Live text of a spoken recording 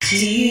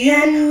Tea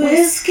and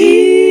whiskey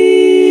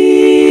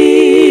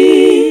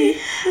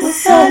with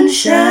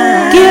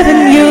sunshine.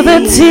 Giving you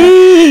the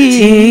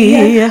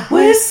tea. And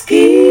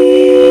whiskey.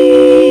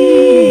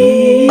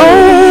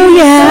 Oh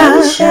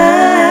yeah.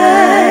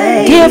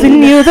 Sunshine.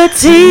 Giving you the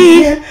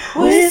tea. And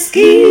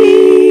whiskey.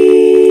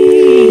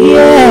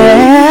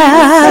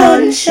 Yeah.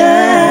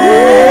 Sunshine.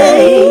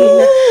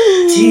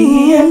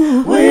 Tea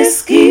and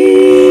whiskey.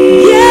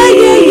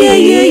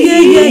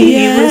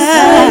 With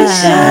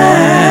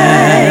sunshine.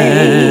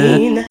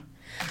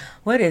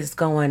 What is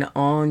going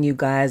on, you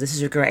guys? This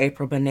is your girl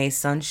April Benet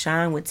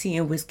Sunshine with Tea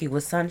and Whiskey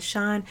with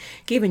Sunshine,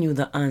 giving you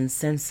the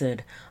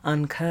uncensored,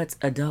 uncut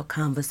adult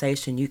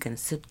conversation you can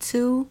sip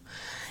to.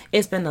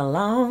 It's been a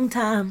long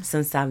time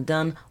since I've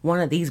done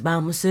one of these by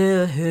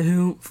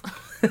myself.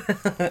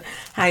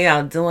 How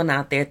y'all doing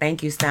out there?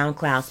 Thank you,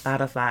 SoundCloud,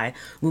 Spotify,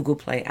 Google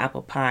Play,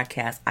 Apple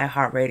Podcasts,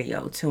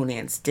 iHeartRadio,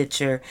 TuneIn,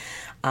 Stitcher.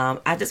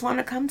 I just want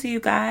to come to you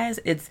guys.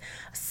 It's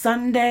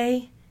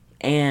Sunday,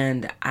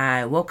 and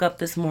I woke up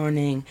this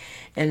morning,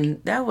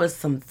 and there was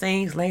some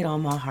things laid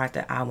on my heart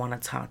that I want to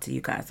talk to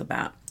you guys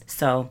about.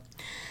 So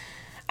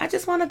I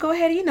just want to go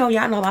ahead. Y'all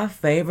know my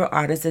favorite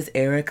artist is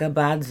Erykah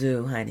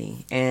Badu,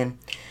 honey, and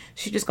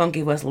she's just going to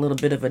give us a little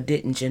bit of a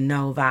didn't you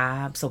know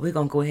vibe. So we're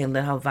going to go ahead and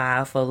let her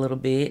vibe for a little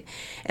bit.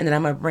 And then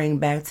I'm going to bring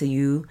back to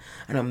you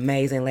an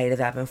amazing lady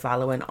that I've been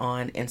following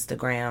on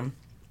Instagram.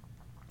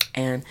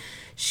 And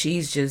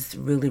she's just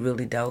really,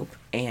 really dope.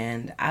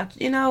 And I'm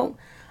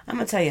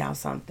going to tell y'all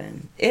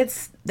something.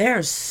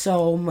 There's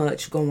so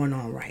much going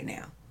on right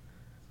now.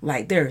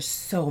 Like, there's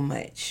so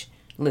much.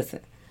 Listen,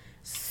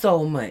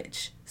 so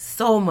much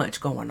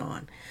going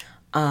on.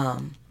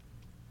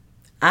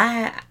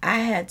 I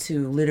had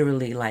to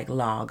literally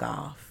log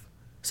off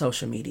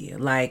social media.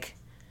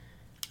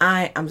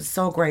 I'm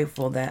so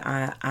grateful that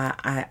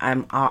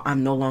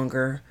I'm no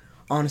longer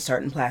on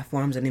certain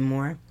platforms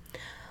anymore.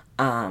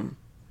 I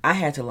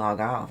had to log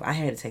off. I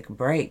had to take a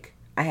break.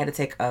 I had to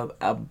take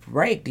a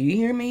break. Do you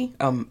hear me?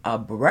 A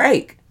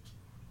break.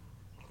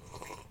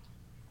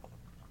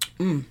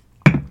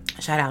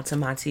 Shout out to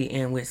my tea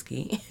and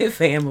whiskey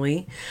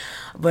family.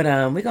 But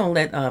we're going to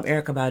let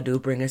Erykah Badu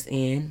bring us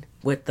in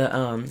with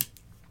the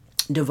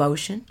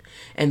devotion.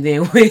 And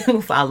then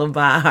we'll follow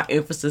by our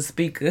emphasis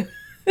speaker,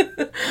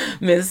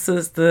 Miss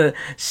Sister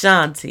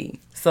Shanti.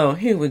 So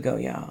here we go,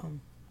 y'all.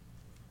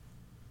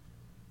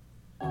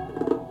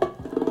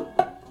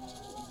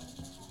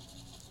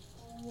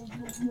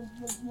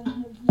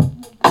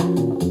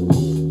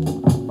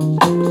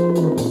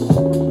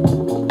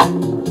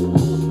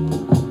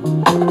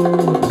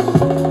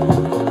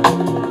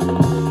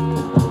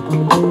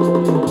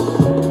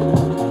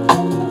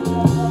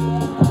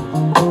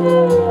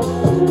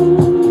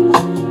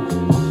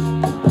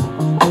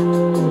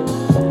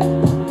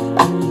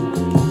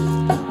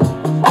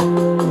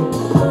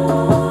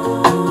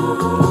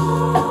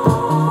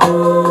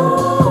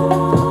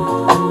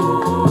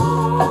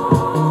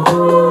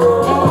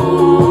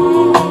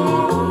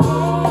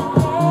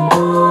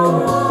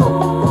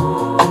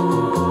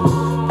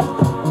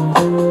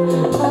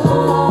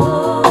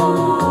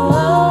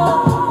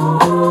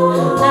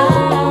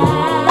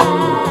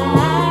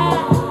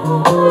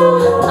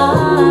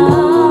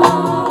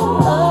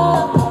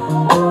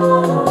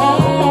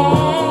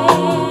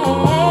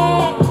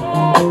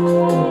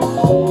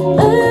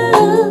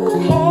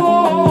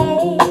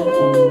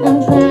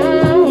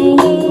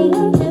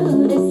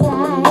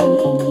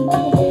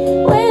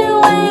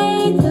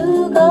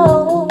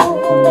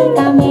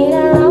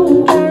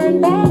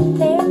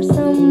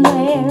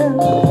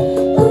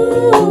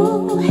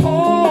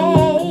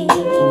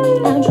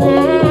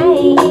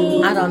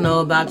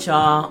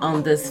 Y'all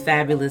on this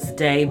fabulous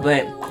day,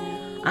 but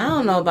I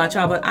don't know about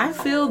y'all, but I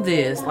feel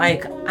this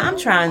I'm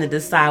trying to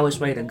decide which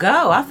way to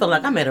go. I feel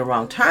like I'm at a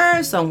wrong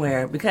turn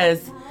somewhere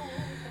because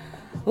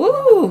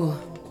I'm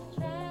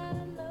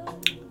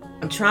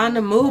trying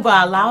to move, but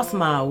I lost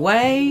my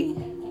way.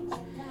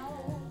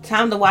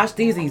 Time to watch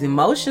these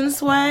emotions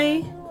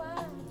sway.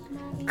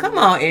 Come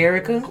on,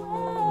 Erykah.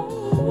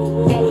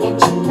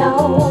 Didn't you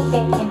know,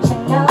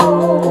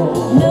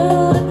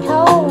 knew the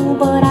toll,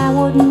 but I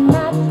would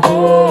not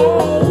pay.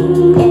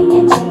 Didn't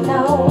you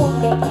know,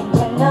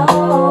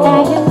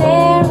 that you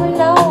never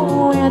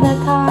know where the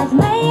cards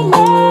may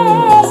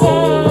lay.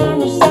 Trying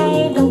to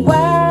save the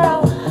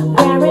world,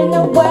 where in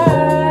the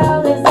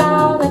world is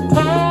all the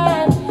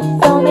time,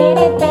 so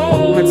many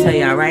things. I'm gonna tell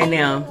y'all right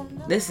now,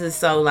 this is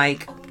so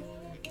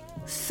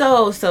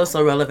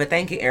relevant.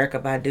 Thank you,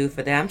 Erykah Badu,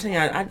 for that. I'm telling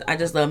y'all, I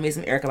just love me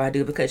some Erykah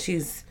Badu because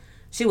she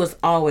was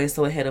always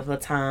so ahead of her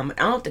time.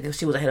 I don't think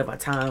she was ahead of her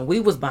time. We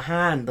was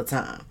behind the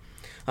time.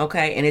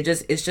 Okay, and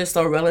it's just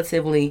so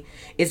relative and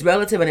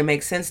it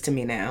makes sense to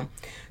me now.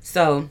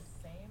 So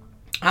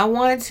I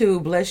wanted to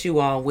bless you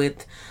all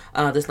with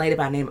this lady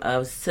by the name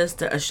of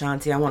Sister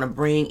Ashanti. I want to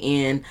bring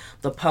in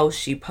the post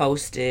she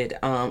posted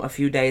a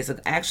few days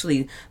ago,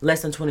 actually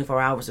less than 24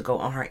 hours ago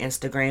on her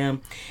Instagram.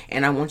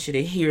 And I want you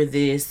to hear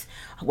this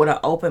with an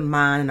open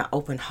mind and an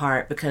open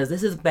heart, because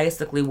this is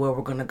basically where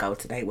we're going to go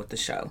today with the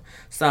show.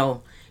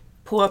 So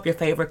pour up your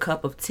favorite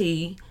cup of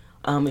tea.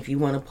 If you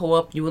want to pour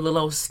up you a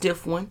little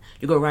stiff one,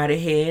 you go right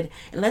ahead.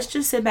 And let's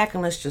just sit back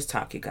and let's just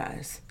talk, you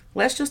guys.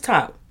 Let's just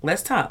talk.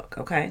 Let's talk,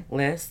 okay?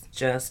 Let's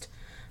just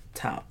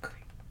talk.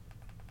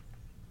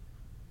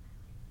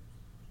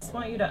 I just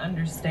want you to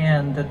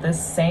understand that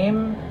this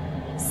same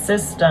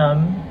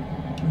system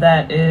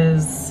that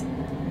is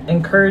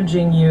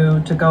encouraging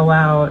you to go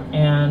out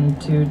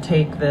and to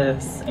take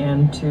this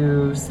and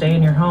to stay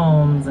in your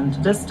homes and to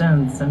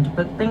distance and to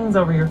put things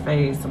over your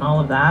face and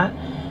all of that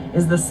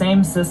is the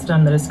same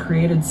system that has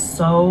created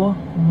so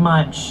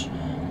much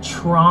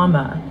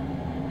trauma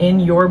in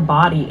your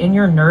body, in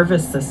your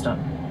nervous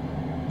system.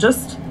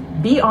 Just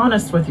be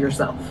honest with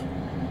yourself.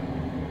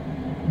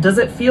 Does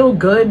it feel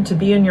good to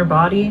be in your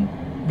body?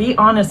 Be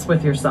honest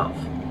with yourself.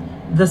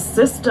 The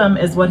system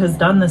is what has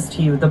done this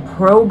to you. The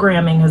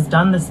programming has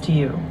done this to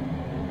you.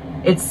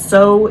 It's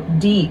so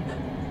deep.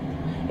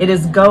 It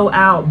is go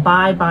out,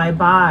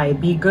 buy,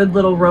 be good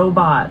little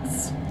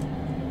robots.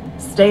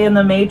 Stay in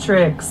the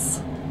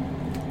matrix.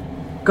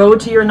 Go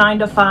to your 9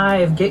 to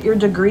 5, get your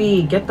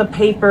degree, get the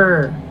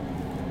paper.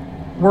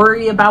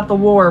 Worry about the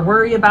war,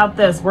 worry about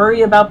this,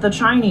 worry about the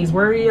Chinese,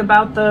 worry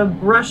about the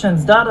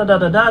Russians,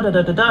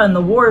 and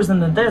the wars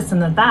and the this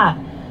and the that.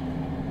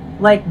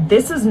 Like,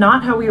 this is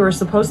not how we were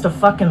supposed to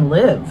fucking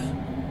live.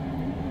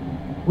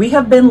 We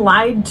have been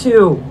lied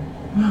to.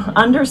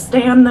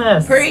 Understand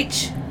this.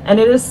 Preach. And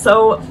it is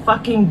so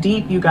fucking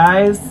deep, you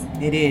guys.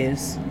 It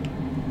is.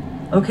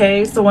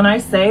 Okay, so when I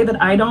say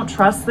that I don't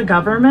trust the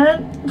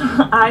government,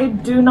 I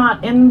do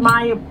not, in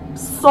my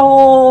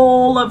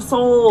soul of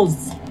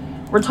souls.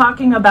 We're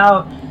talking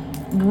about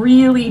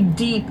really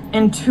deep,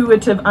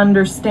 intuitive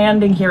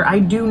understanding here. I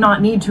do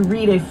not need to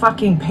read a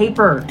fucking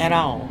paper. At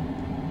all.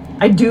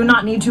 I do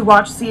not need to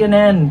watch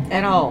CNN.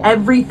 At all.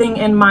 Everything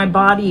in my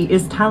body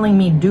is telling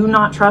me, do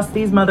not trust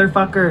these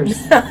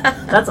motherfuckers.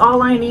 That's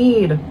all I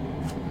need.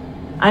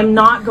 I'm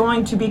not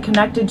going to be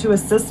connected to a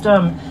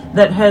system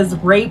that has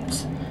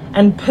raped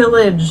and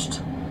pillaged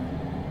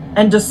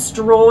and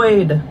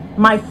destroyed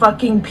my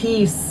fucking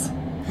peace.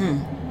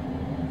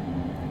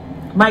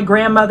 My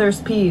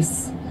grandmother's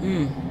peace.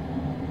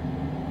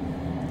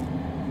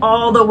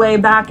 All the way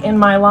back in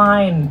my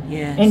line.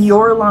 Yes. In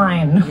your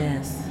line.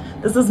 Yes.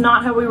 This is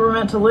not how we were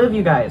meant to live,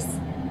 you guys.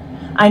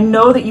 I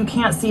know that you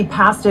can't see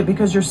past it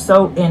because you're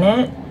so in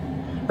it,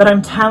 but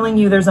I'm telling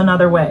you there's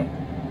another way.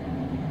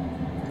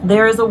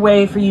 There is a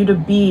way for you to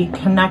be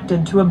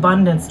connected to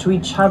abundance, to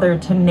each other,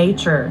 to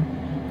nature,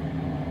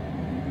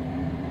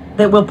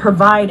 that will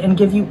provide and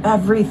give you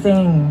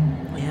everything.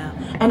 Yeah.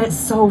 And it's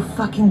so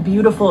fucking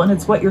beautiful, and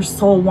it's what your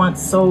soul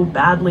wants so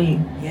badly.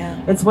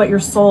 Yeah. It's what your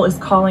soul is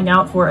calling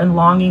out for and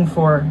longing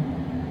for.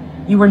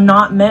 You were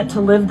not meant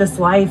to live this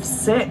life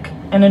sick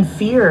and in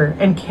fear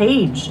and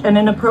caged and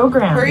in a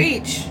program.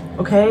 Preach.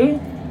 Okay?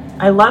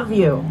 I love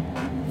you.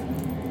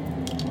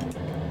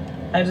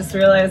 I just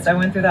realized I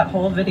went through that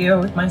whole video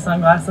with my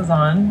sunglasses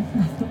on.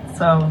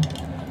 So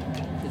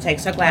She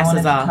takes her I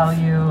glasses wanted to off. tell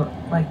you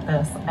like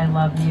this. I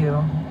love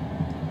you.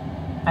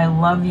 I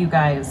love you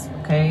guys,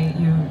 okay?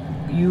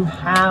 You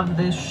have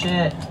this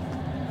shit.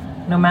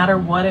 No matter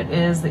what it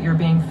is that you're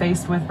being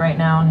faced with right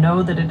now,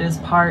 know that it is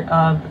part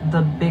of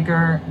the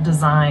bigger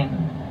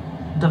design.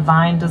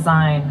 Divine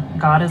design.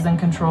 God is in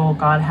control.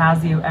 God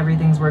has you.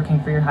 Everything's working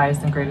for your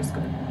highest and greatest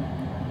good.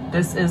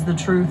 This is the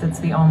truth. It's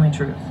the only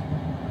truth.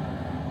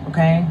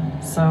 Okay?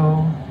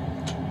 So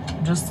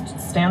just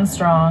stand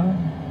strong,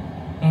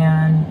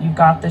 and you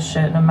got this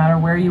shit. No matter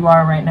where you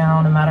are right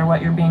now, no matter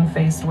what you're being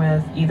faced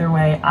with, either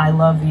way, I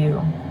love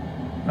you.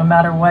 No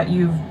matter what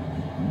you've,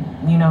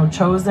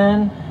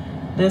 chosen,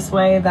 this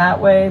way, that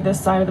way, this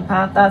side of the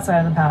path, that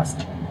side of the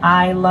past,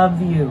 I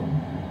love you.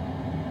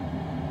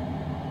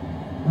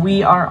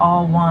 We are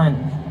all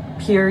one.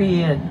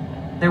 Period.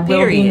 There will be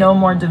Period. no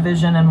more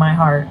division in my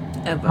heart.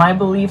 Ever. My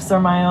beliefs are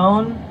my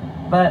own,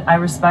 but I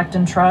respect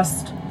and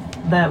trust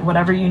that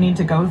whatever you need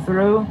to go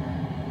through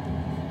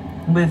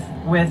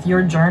with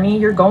your journey,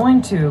 you're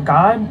going to.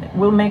 God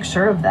will make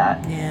sure of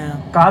that. Yeah.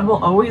 God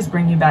will always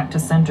bring you back to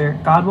center.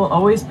 God will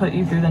always put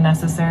you through the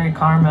necessary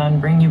karma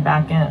and bring you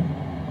back in.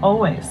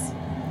 Always.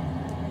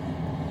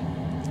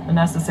 The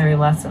necessary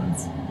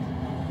lessons.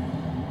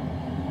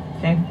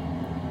 Okay?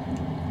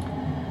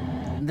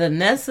 The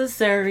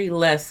necessary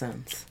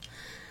lessons.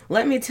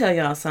 Let me tell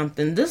y'all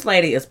something. This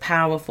lady is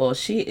powerful.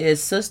 She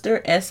is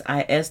Sister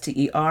SISTER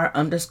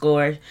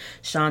 _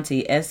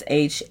 Shanti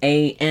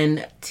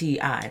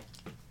SHANTI.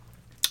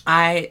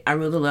 I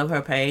really love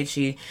her page.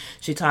 She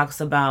talks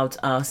about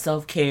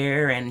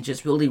self-care and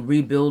just really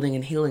rebuilding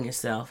and healing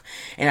yourself.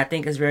 And I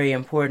think it's very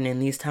important in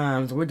these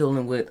times we're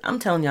dealing with. I'm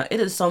telling y'all, it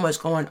is so much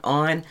going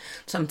on.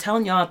 So I'm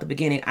telling y'all at the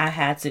beginning,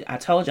 I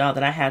told y'all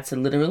that I had to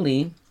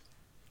literally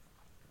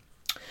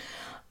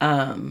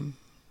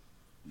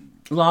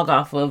log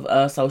off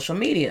of social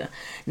media.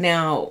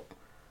 Now,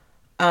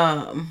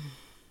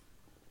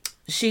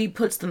 she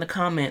puts in the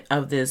comment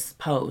of this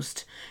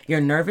post, your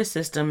nervous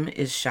system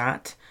is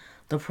shot.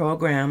 The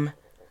program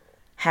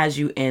has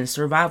you in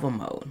survival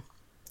mode.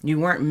 You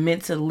weren't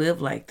meant to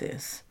live like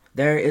this.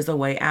 There is a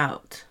way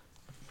out.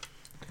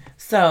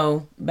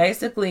 So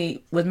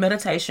basically, with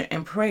meditation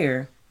and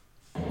prayer,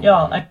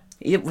 Y'all,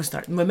 it was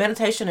start with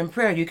meditation and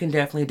prayer. You can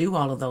definitely do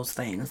all of those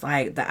things.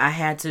 Like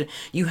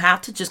you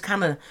have to just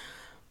kind of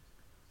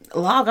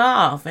log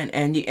off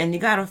and you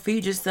gotta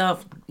feed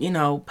yourself,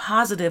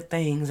 positive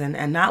things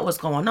and not what's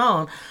going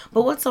on.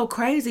 But what's so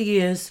crazy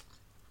is,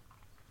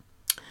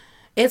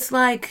 it's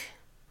like,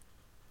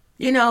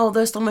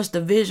 there's so much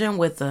division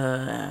with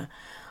the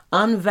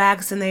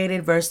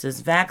unvaccinated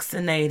versus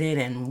vaccinated,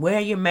 and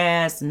wear your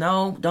mask.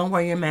 No, don't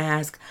wear your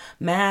mask.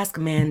 Mask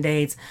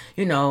mandates.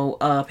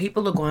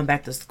 People are going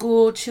back to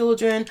school.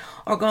 Children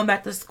are going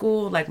back to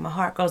school. Like, my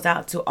heart goes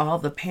out to all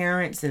the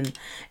parents and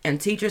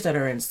teachers that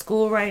are in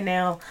school right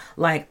now.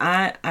 Like,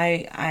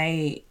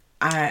 I'm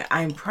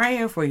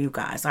praying for you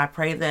guys. I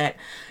pray that,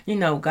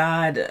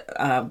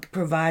 God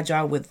provide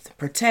y'all with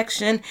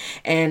protection,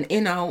 and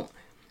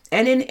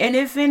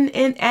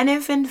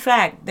if in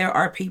fact there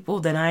are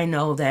people that I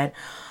know that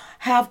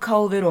have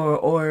COVID,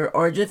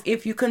 or just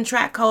if you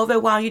contract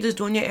COVID while you're just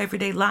doing your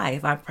everyday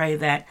life, I pray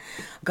that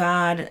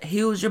God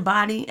heals your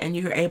body and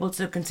you're able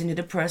to continue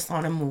to press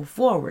on and move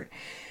forward.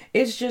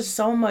 It's just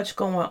so much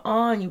going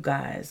on, you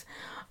guys.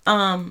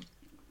 One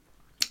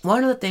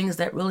of the things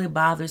that really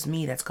bothers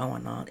me that's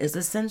going on is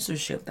the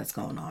censorship that's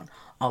going on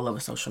all over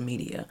social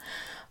media.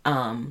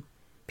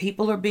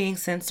 People are being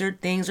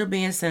censored. Things are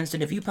being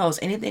censored. If you post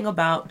anything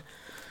about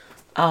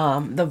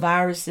the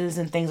viruses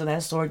and things of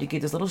that sort, you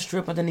get this little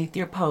strip underneath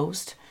your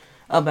post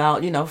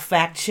about,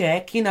 fact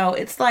check.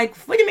 It's like,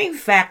 what do you mean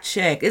fact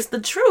check? It's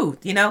the truth,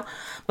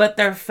 But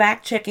they're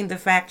fact checking the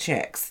fact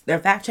checks. They're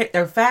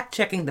fact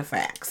checking the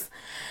facts.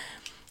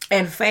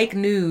 And fake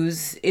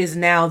news is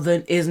now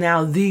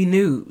the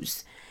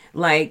news.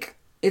 Like,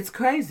 it's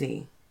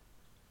crazy.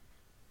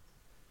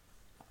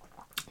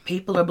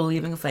 People are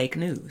believing fake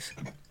news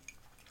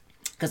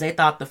because they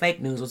thought the fake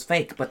news was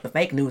fake, but they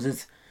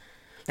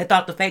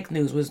thought the fake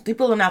news was,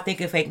 people are now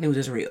thinking fake news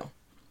is real.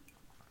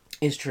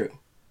 It's true.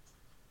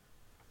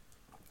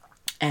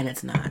 And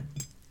it's not.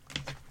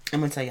 I'm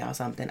going to tell y'all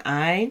something.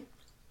 I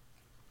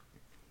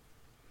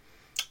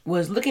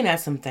was looking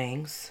at some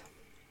things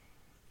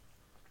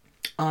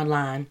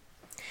online,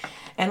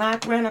 and I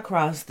ran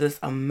across this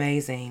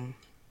amazing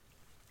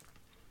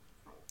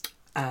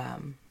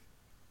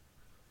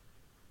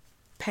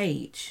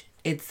page.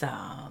 It's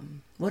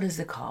what is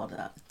it called?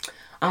 I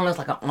don't know, it's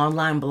like an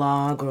online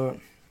blog, or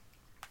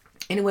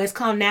anyway, it's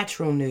called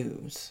Natural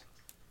News.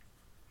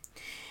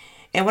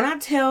 And when I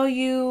tell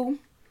you,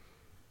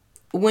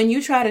 when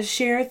you try to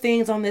share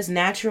things on this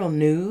Natural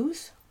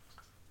News,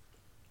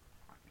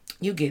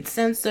 you get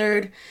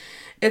censored.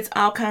 It's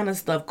all kind of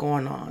stuff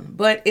going on.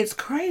 But it's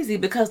crazy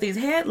because these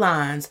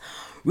headlines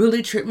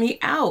really trip me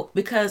out,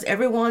 because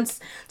everyone's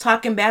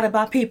talking bad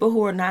about people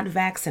who are not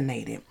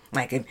vaccinated.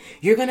 Like, if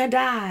you're gonna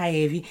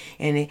die,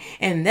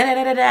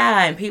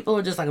 and people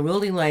are just like,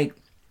 really, like,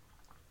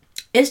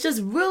 it's just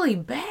really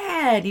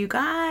bad, you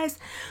guys.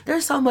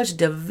 There's so much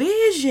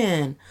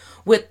division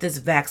with this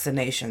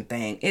vaccination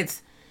thing.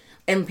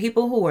 And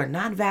people who are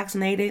not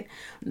vaccinated,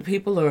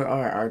 people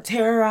are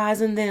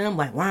terrorizing them.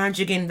 Like, why aren't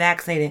you getting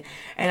vaccinated?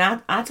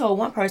 And I told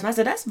one person, I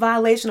said, that's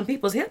violation of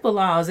people's HIPAA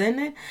laws, isn't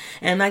it?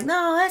 And like,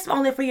 no, that's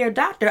only for your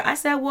doctor. I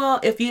said, well,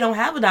 if you don't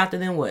have a doctor,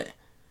 then what?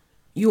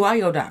 You are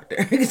your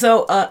doctor.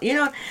 So,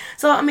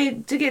 so, I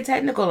mean, to get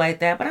technical like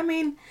that, but I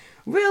mean,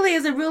 really,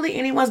 is it really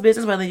anyone's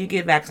business whether you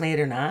get vaccinated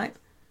or not?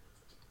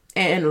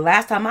 And the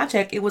last time I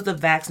checked, it was the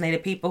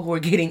vaccinated people who are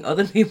getting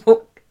other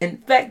people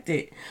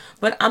infected.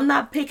 But I'm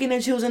not picking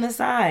and choosing a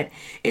side.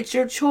 It's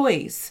your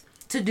choice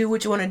to do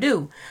what you want to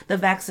do. The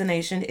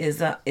vaccination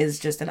is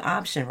just an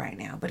option right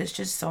now, but it's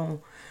just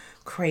so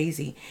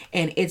crazy,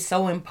 and it's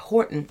so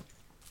important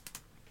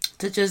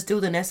to just do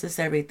the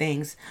necessary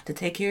things to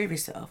take care of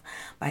yourself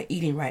by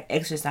eating right,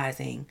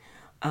 exercising,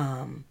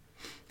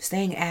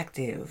 staying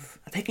active,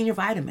 taking your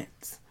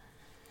vitamins.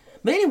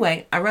 But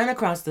anyway, I ran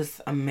across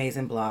this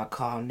amazing blog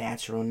called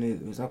Natural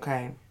News,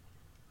 okay?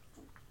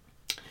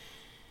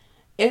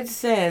 It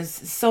says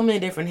so many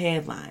different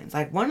headlines.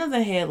 Like, one of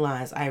the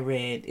headlines I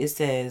read, it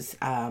says,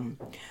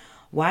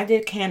 why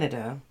did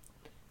Canada,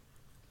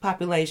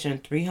 population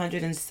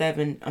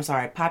 37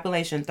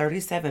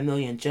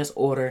 million, just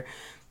order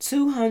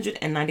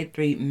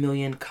 293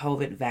 million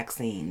COVID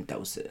vaccine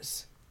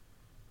doses?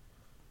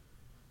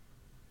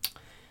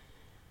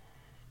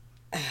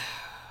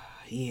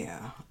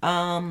 Yeah.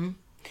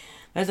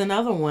 There's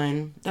another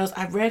one.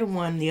 I read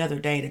one the other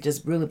day that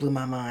just really blew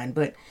my mind.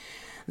 But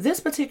this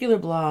particular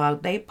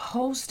blog, they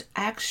post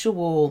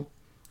actual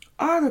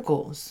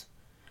articles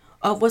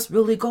of what's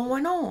really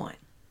going on.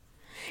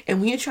 And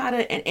when you try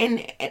to,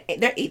 and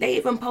they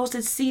even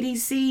posted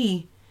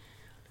CDC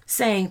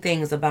saying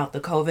things about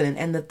the COVID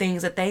and the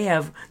things that they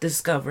have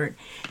discovered.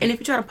 And if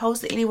you try to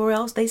post it anywhere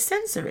else, they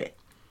censor it,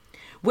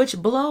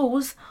 which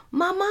blows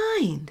my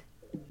mind.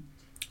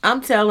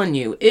 I'm telling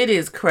you, it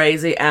is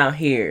crazy out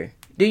here.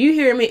 Do you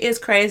hear me? It's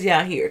crazy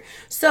out here.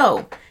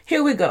 So,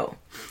 here we go.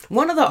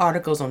 One of the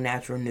articles on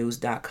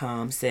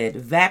naturalnews.com said,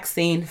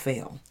 vaccine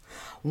fail.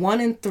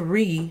 1 in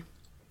 3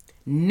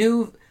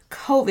 new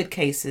COVID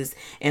cases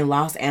in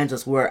Los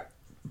Angeles were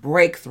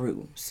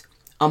breakthroughs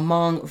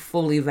among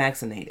fully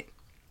vaccinated.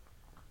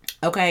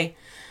 Okay.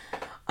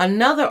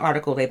 Another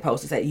article they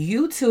posted said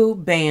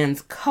YouTube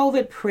bans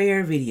COVID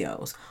prayer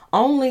videos.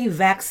 Only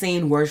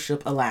vaccine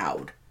worship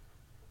allowed.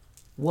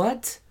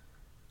 What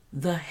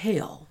the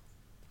hell?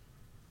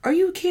 Are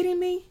you kidding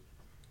me?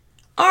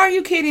 Are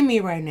you kidding me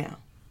right now?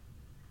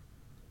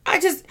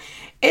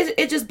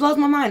 It just blows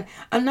my mind.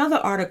 Another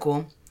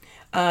article,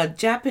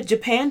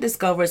 Japan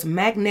discovers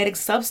magnetic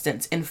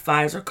substance in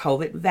Pfizer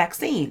COVID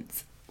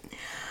vaccines.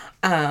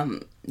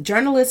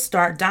 Journalists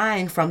start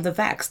dying from the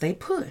vax they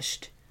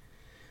pushed.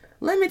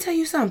 Let me tell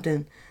you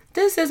something.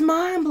 This is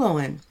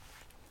mind-blowing.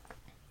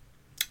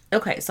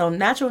 Okay, so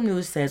Natural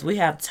News says we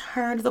have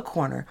turned the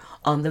corner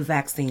on the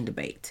vaccine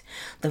debate.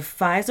 The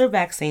Pfizer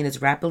vaccine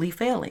is rapidly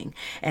failing,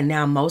 and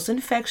now most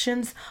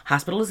infections,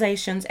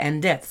 hospitalizations,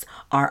 and deaths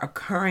are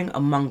occurring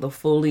among the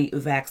fully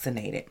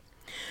vaccinated.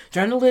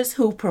 Journalists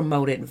who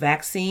promoted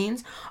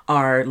vaccines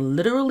are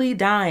literally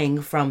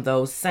dying from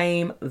those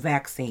same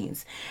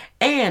vaccines.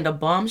 And a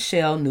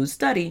bombshell new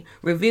study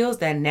reveals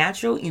that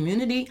natural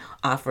immunity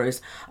offers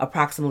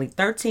approximately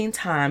 13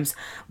 times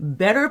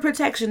better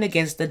protection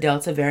against the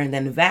Delta variant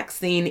than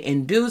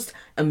vaccine-induced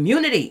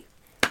immunity.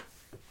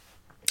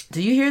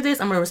 Do you hear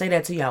this? I'm going to say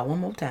that to y'all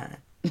one more time.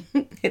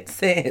 It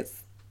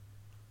says,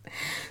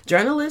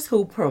 journalists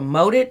who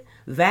promoted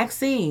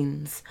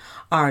vaccines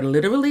are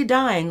literally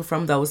dying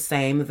from those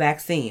same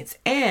vaccines.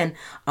 And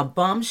a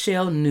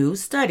bombshell new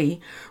study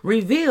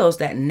reveals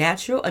that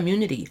natural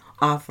immunity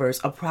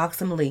offers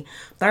approximately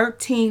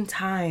 13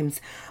 times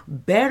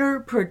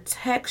better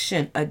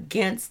protection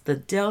against the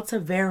Delta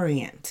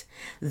variant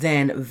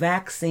than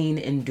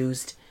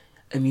vaccine-induced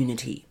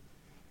immunity.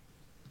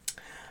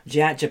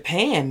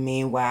 Japan,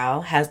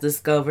 meanwhile, has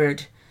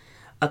discovered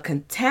a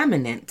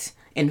contaminant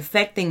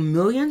infecting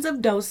millions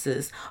of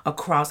doses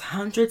across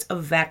hundreds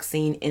of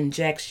vaccine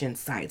injection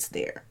sites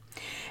there.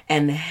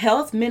 And the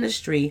health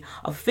ministry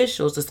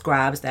officials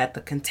describes that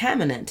the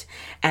contaminant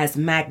as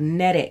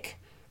magnetic,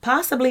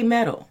 possibly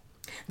metal.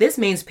 This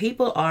means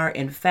people are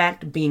in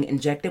fact being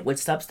injected with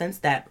substance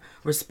that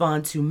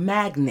respond to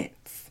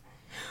magnets,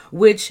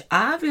 which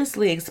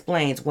obviously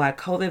explains why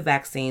COVID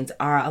vaccines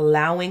are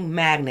allowing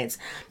magnets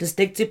to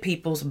stick to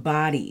people's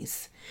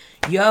bodies.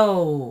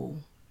 Yo,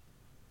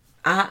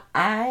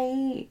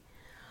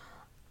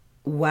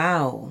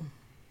 wow.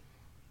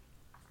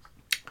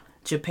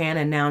 Japan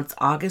announced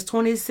August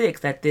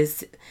 26th that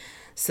it's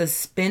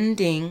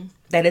suspending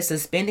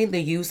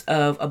the use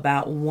of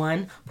about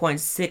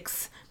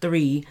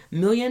 1.63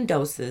 million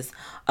doses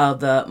of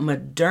the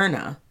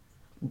Moderna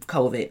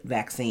COVID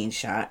vaccine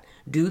shot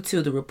due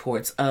to the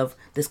reports of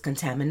this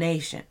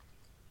contamination.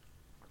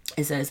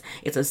 It says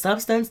it's a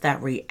substance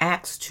that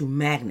reacts to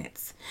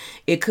magnets.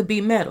 It could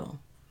be metal.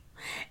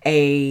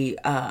 Listen,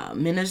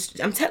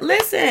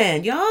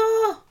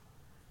 y'all.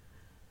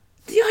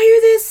 Do y'all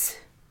hear this?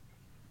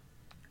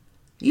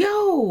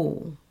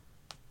 Yo.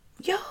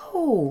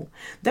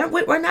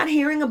 We're not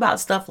hearing about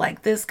stuff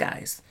like this,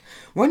 guys.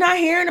 We're not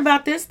hearing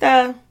about this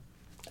stuff.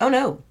 Oh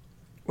no,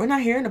 we're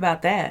not hearing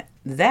about that.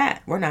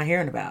 That we're not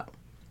hearing about.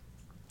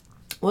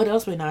 What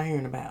else we're not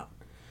hearing about?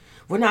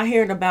 We're not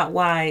hearing about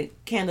why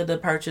Canada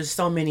purchased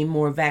so many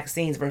more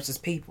vaccines versus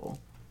people.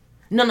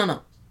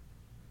 No.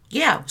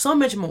 Yeah, so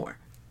much more.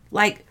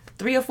 Like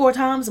 3 or 4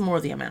 times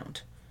more the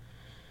amount.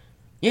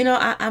 You know,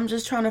 I'm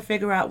just trying to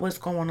figure out what's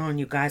going on,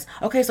 you guys.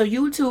 Okay, so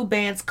YouTube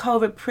bans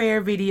COVID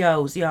prayer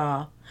videos,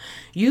 y'all.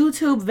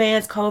 YouTube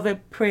bans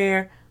COVID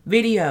prayer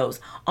videos.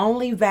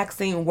 Only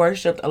vaccine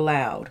worship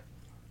allowed.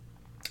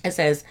 It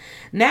says,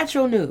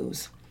 Natural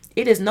News.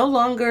 It is no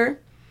longer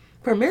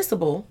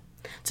permissible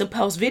to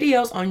post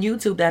videos on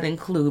YouTube that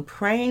include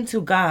praying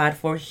to God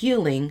for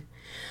healing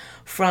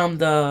from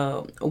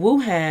the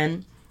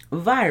Wuhan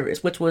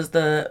virus, which was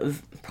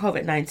the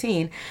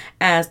COVID-19,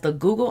 as the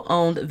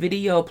Google-owned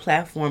video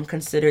platform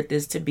considered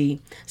this to be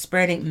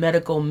spreading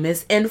medical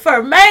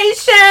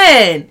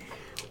misinformation.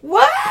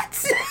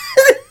 What?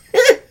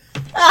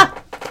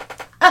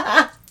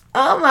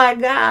 Oh my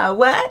God,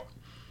 what?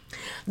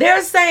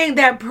 They're saying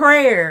that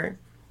prayer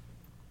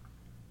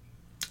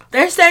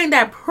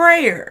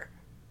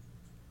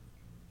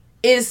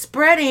is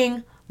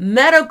spreading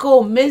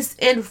medical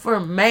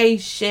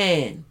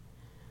misinformation.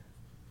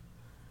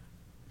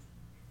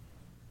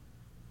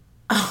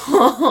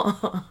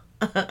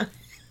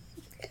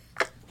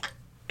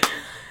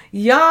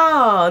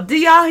 Y'all, do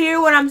y'all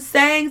hear what I'm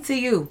saying to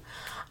you?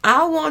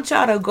 I want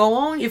y'all to go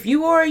on. If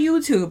you are a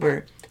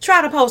YouTuber,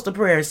 try to post a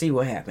prayer and see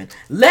what happens.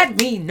 Let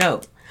me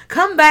know.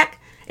 Come back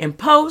and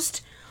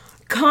post,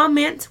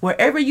 comment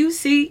wherever you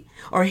see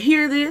or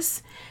hear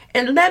this,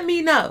 and let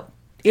me know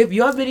if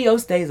your video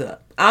stays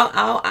up.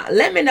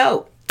 Let me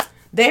know.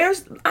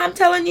 I'm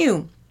telling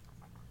you,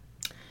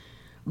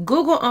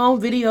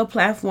 Google-owned video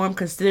platform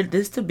considered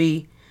this to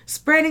be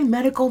spreading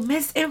medical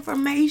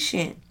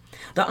misinformation.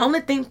 The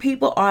only thing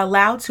people are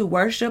allowed to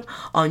worship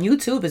on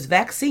YouTube is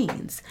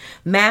vaccines,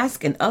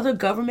 masks, and other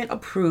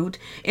government-approved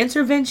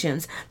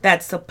interventions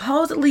that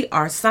supposedly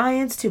are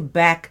science to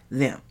back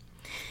them.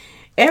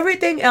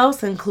 Everything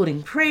else,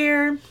 including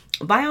prayer,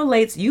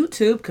 violates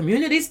YouTube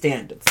community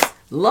standards.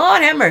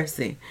 Lord have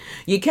mercy.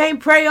 You can't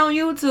pray on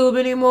YouTube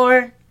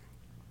anymore.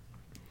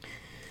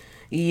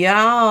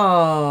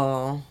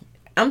 Y'all,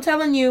 I'm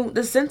telling you,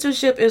 the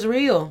censorship is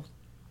real.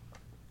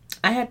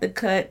 I had to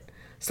cut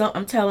some.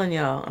 I'm telling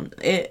y'all,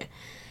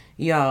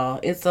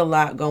 it's a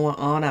lot going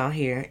on out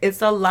here.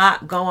 It's a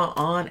lot going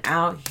on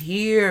out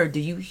here. Do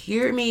you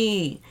hear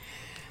me?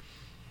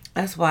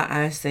 That's why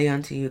I say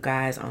unto you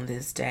guys on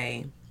this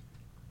day,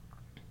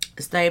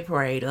 stay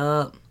prayed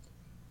up.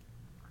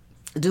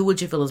 Do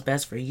what you feel is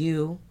best for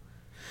you.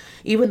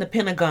 Even the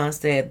Pentagon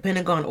said,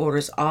 Pentagon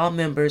orders all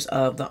members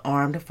of the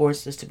armed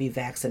forces to be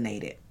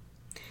vaccinated,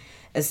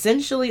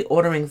 essentially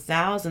ordering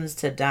thousands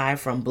to die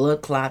from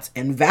blood clots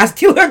and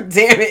vascular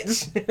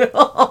damage.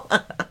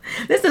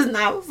 This is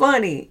not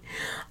funny.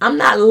 I'm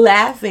not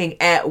laughing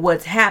at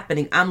what's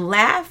happening. I'm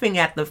laughing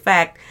at the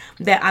fact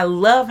that I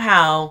love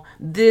how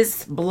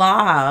this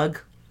blog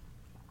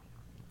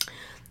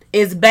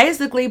is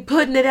basically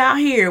putting it out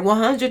here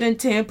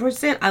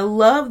 110%. I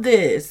love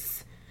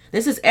this.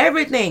 This is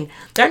everything.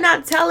 They're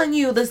not telling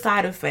you the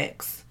side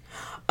effects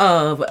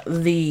of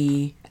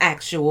the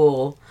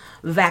actual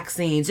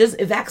vaccines. Just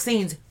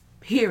vaccines,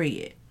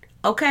 period.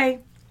 Okay?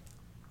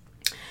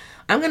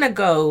 I'm going to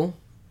go.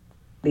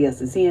 I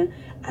see y'all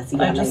I just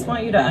later.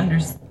 want you to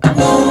understand.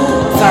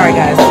 Sorry,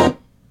 guys.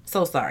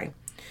 So sorry.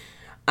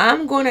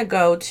 I'm going to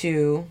go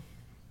to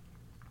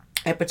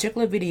a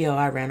particular video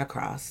I ran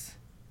across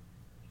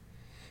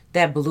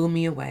that blew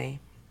me away.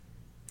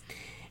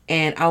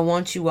 And I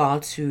want you all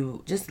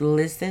to just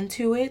listen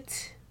to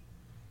it.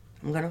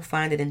 I'm going to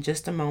find it in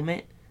just a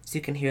moment so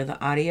you can hear the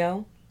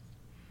audio.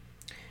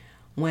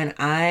 When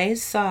I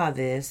saw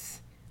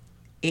this,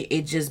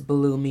 it just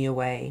blew me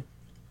away.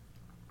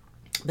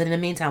 But in the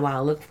meantime, while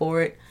I look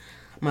for it,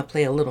 I'm going to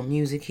play a little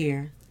music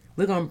here.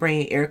 We're going to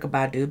bring Erykah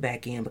Badu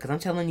back in because I'm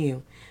telling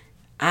you,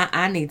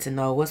 I need to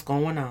know what's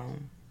going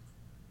on.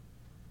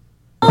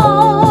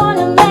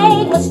 Wanna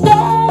make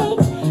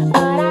mistakes,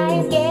 but I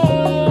ain't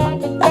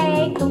scared to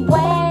take the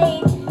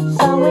weight.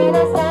 So when I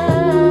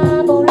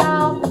stumble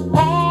off the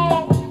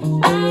path,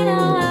 I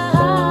know my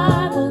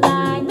heart will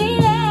guide me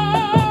there.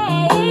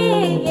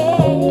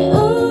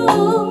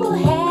 Ooh,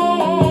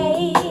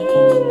 hey,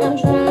 I'm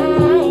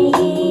trying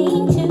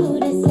to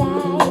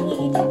decide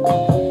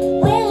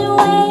which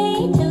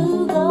way to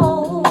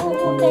go.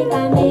 Think I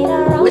made a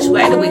wrong Which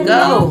way do we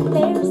go?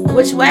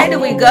 Which way do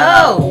we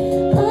go?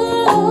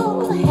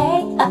 Ooh,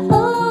 hey, I'm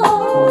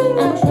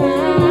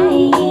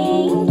trying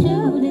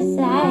to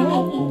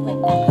decide which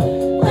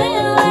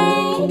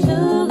way to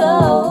go.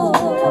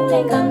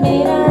 Think I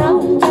made a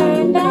wrong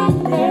turn back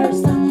there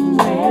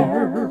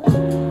somewhere.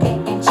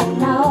 Didn't you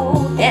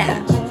know? Yeah.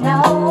 Didn't you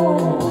know?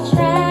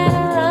 Trying to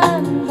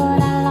run, but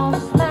I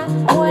lost my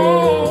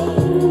way.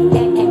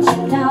 Didn't you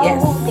know?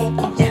 Yes.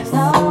 Didn't Yes. you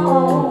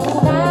know?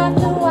 Got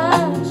to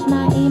watch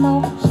my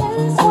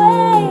emotions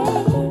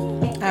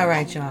sway. All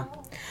right, y'all.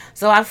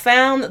 So I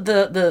found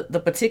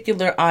the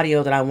particular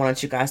audio that I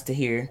wanted you guys to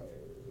hear.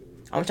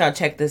 I want y'all to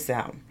check this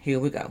out. Here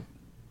we go.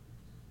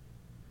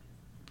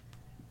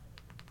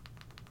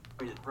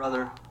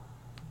 Brother,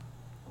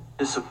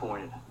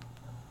 disappointed.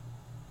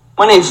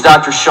 My name's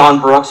Dr. Sean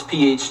Brooks,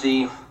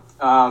 PhD,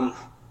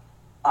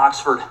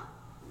 Oxford.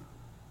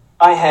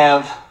 I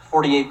have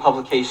 48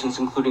 publications,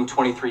 including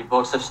 23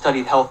 books. I've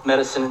studied health,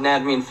 medicine,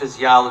 anatomy, and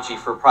physiology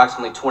for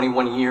approximately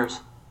 21 years.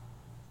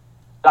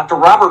 Dr.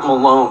 Robert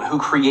Malone, who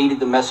created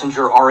the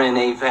messenger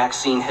RNA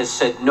vaccine, has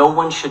said no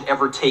one should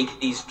ever take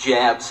these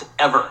jabs,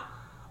 ever,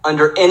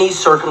 under any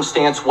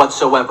circumstance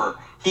whatsoever.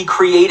 He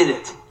created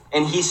it,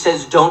 and he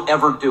says don't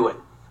ever do it.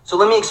 So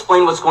let me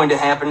explain what's going to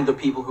happen to the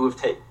people who have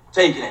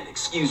taken it.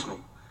 Excuse me.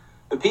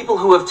 The people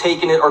who have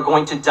taken it are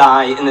going to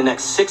die in the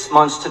next 6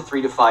 months to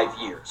 3 to 5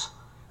 years.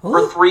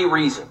 For 3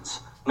 reasons.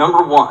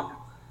 Number 1,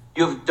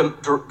 you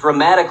have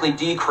dramatically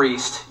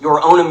decreased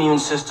your own immune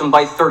system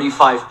by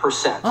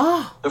 35%.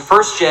 Oh. The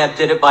first jab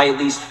did it by at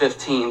least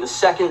 15. The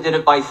second did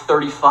it by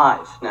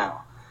 35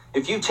 now.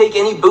 If you take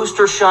any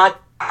booster shot,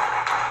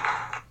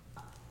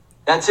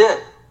 that's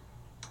it.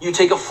 You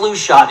take a flu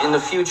shot in the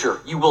future,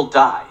 you will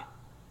die.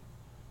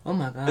 Oh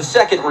my God. The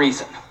second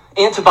reason,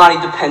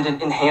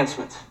 antibody-dependent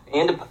enhancement.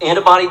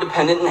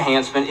 Antibody-dependent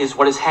enhancement is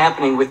what is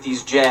happening with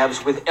these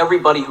jabs with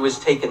everybody who has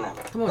taken them.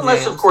 Come on,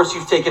 Unless, James. of course,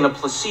 you've taken a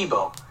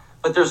placebo.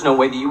 But there's no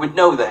way that you would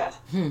know that.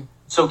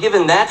 So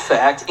given that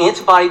fact,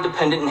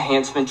 antibody-dependent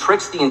enhancement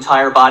tricks the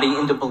entire body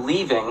into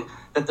believing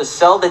that the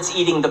cell that's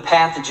eating the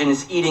pathogen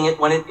is eating it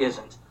when it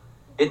isn't.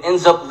 It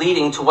ends up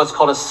leading to what's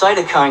called a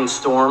cytokine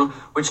storm,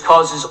 which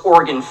causes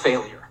organ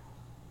failure.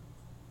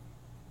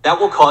 That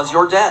will cause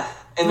your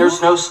death, and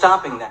there's no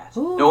stopping that.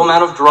 No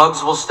amount of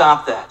drugs will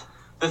stop that.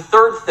 The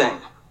third thing,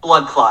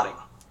 blood clotting.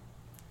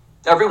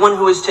 Everyone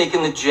who has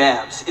taken the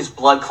jabs is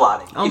blood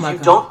clotting. Oh If my you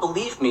God. don't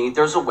believe me,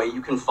 there's a way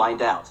you can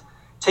find out.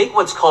 take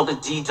what's called a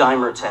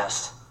D-dimer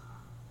test.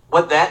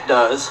 What that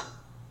does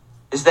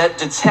is that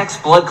detects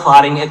blood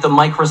clotting at the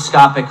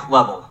microscopic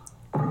level.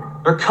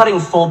 They're cutting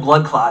full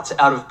blood clots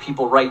out of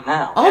people right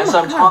now. Oh As my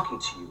I'm God. talking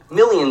to you,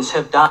 millions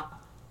have died.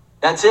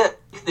 That's it.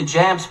 The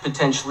jabs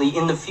potentially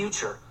in the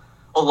future,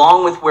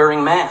 along with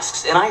wearing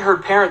masks. And I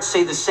heard parents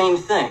say the same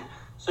thing.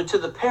 So to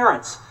the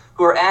parents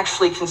who are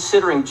actually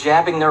considering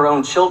jabbing their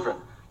own children,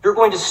 you're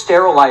going to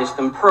sterilize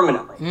them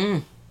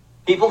permanently.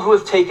 People who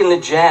have taken the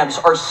jabs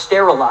are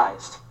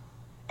sterilized.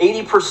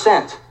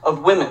 80%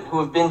 of women who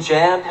have been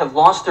jabbed have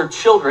lost their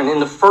children in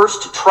the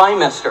first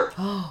trimester.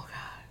 Oh,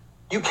 God.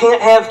 You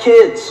can't have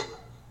kids.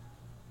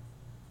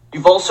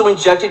 You've also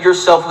injected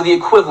yourself with the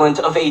equivalent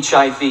of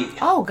HIV.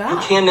 Oh, God. You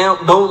can now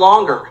no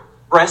longer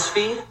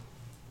breastfeed,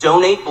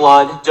 donate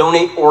blood,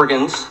 donate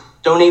organs,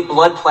 donate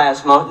blood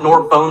plasma,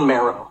 nor bone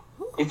marrow.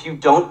 If you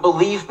don't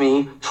believe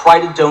me,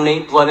 try to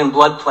donate blood and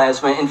blood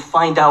plasma and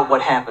find out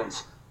what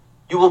happens.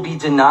 You will be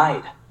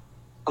denied.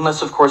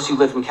 Unless, of course, you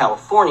live in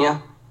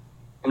California,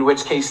 in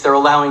which case they're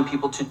allowing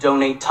people to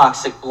donate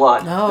toxic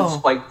blood with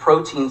spike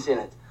proteins in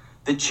it.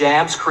 The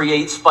jabs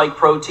create spike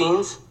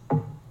proteins.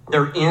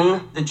 They're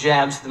in the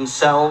jabs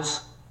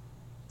themselves,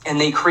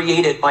 and they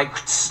create it by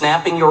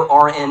snapping your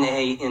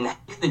RNA in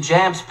the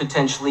jabs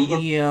potentially.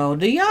 Yo,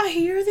 do y'all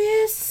hear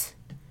this?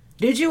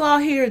 Did you all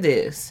hear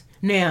this?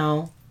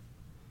 Now,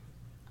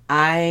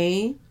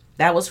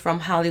 that was from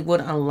Hollywood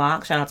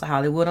Unlocked. Shout out to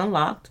Hollywood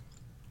Unlocked.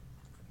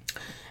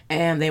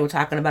 And they were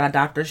talking about a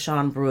Dr.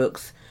 Sean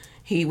Brooks.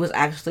 He was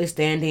actually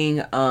standing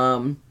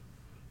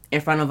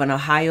in front of an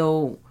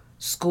Ohio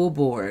school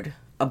board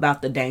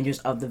about the dangers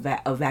of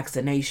of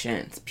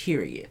vaccinations,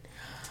 period.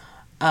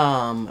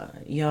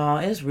 Y'all,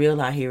 it's real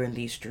out here in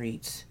these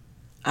streets.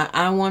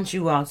 I want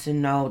you all to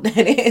know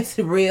that it's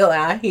real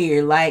out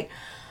here. Like,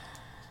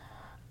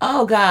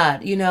 oh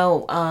God,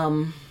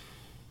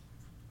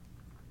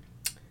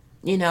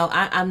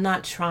 I'm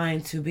not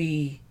trying to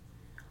be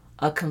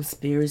a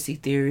conspiracy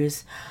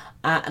theorist,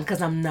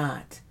 because I'm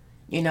not.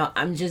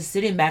 I'm just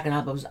sitting back and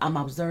I'm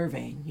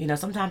observing.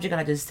 Sometimes you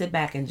gotta just sit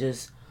back and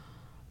just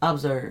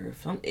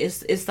observe.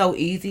 It's so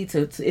easy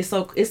it's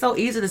so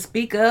easy to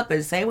speak up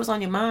and say what's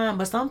on your mind,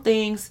 but some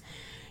things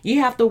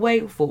you have to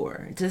wait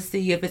for to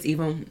see if it's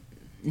even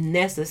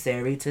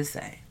necessary to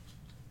say.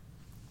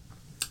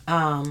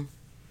 But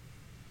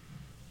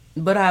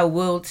I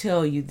will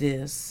tell you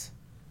this.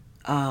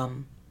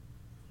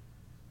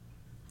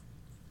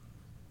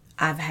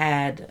 I've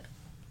had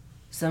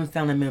some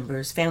family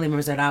members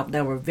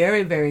that were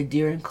very, very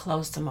dear and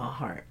close to my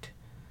heart.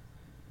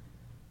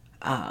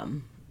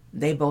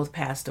 They both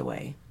passed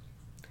away.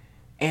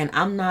 And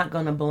I'm not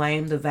going to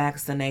blame the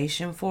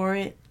vaccination for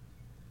it,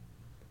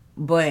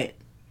 but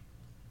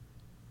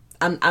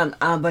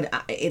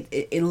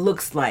it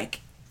looks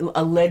like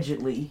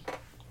allegedly,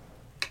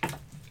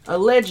 I'm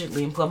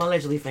an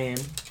allegedly fan.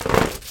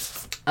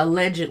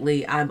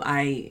 Allegedly,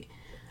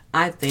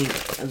 I think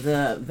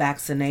the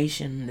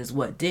vaccination is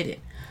what did it.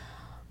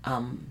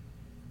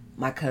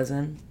 My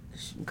cousin,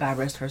 God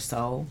rest her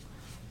soul,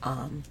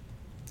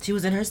 she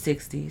was in her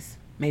 60s,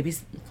 maybe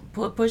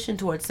pushing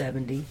towards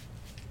 70.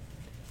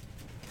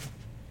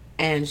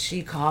 And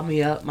she called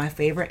me up. My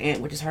favorite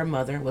aunt, which is her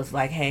mother, was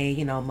like, hey,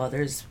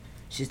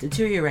 she's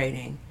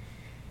deteriorating.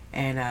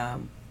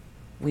 And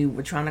we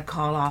were trying to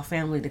call our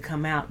family to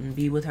come out and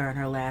be with her in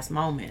her last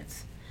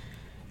moments.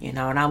 And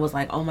I was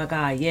like, oh my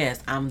God,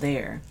 yes, I'm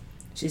there.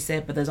 She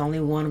said, but there's only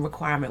one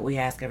requirement we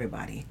ask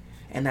everybody,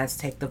 and that's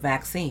take the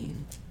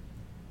vaccine.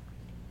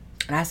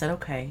 And I said,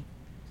 okay,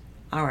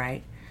 all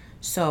right.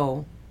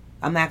 So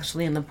I'm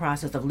actually in the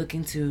process of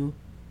looking to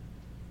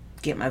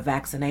get my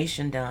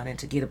vaccination done and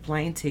to get a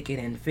plane ticket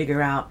and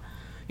figure out,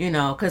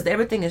 because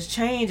everything has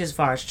changed as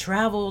far as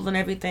travel and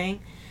everything.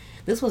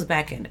 This was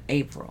back in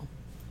April.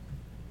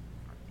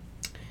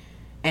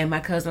 And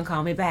my cousin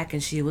called me back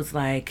and she was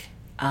like,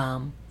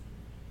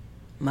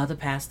 mother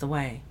passed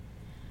away.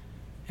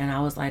 And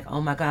I was like,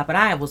 oh my God. But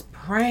I was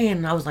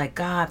praying. I was like,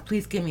 God,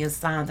 please give me a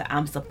sign that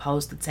I'm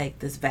supposed to take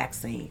this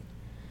vaccine.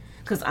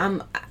 Because I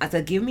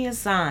said, give me a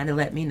sign to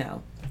let me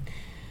know.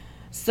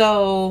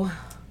 So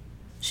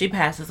she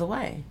passes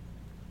away.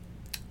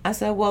 I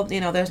said, well,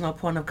 there's no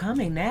point of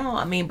coming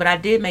now. But I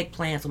did make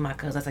plans with my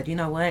cousin. I said, you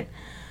know what?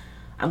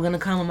 I'm going to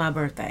come on my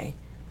birthday.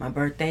 My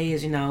birthday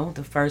is,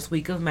 the first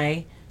week of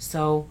May.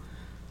 So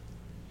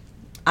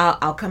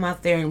I'll come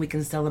out there and we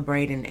can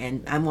celebrate.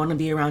 And I want to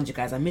be around you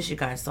guys. I miss you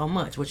guys so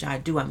much, which I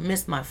do. I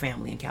miss my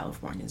family in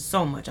California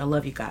so much. I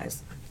love you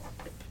guys.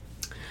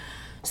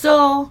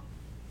 So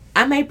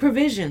I made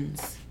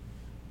provisions.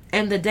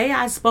 And the day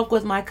I spoke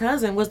with my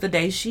cousin was the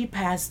day she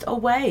passed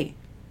away.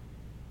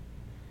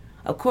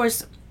 Of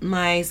course,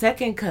 my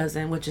second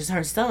cousin, which is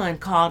her son,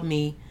 called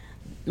me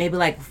maybe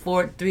like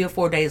 3 or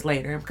 4 days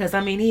later. Because,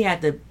 he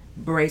had to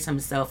brace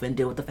himself and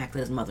deal with the fact that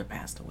his mother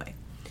passed away.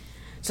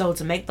 So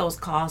to make those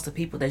calls to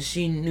people that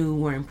she knew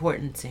were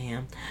important to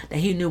him, that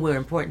he knew were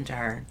important to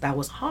her, that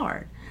was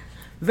hard.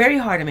 Very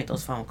hard to make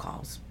those phone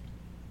calls.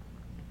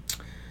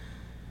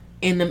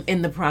 In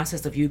the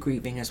process of you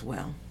grieving as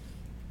well.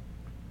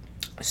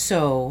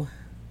 So,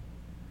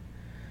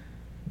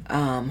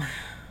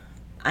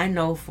 I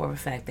know for a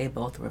fact they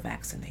both were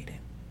vaccinated.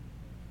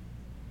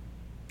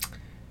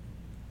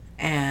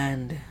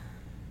 And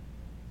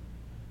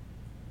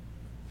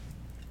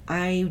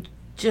I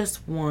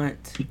just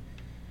want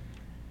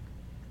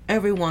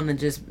everyone to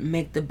just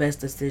make the best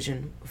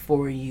decision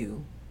for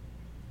you.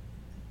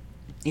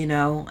 You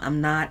know,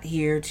 I'm not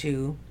here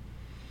to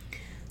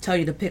tell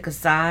you to pick a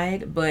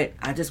side, but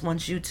I just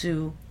want you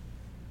to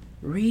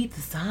read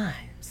the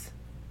signs.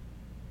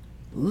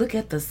 Look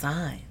at the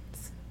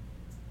signs.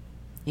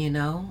 You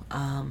know,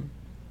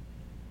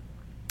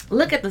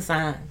 look at the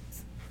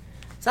signs.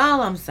 That's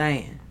all I'm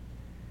saying.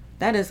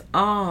 That is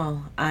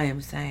all I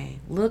am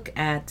saying. Look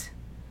at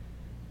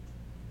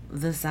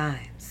the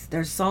signs.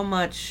 There's so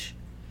much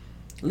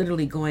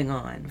literally going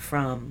on,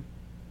 from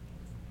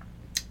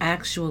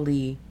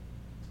actually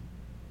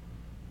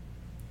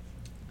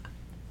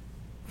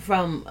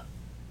from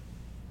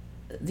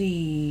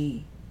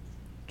the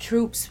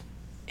troops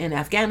in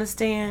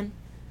Afghanistan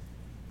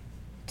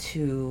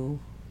to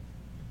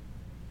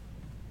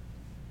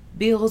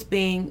bills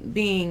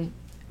being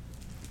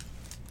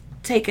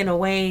taken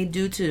away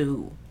due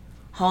to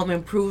home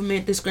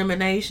improvement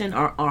discrimination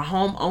or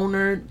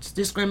homeowner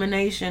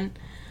discrimination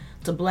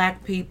to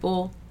black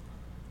people.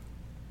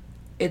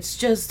 It's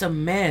just a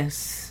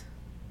mess.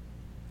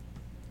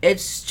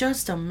 It's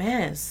just a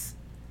mess.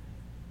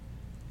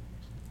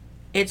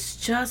 It's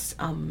just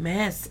a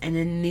mess, and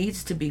it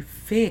needs to be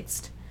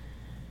fixed.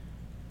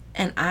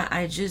 And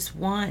I just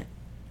want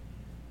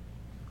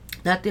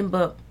nothing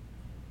but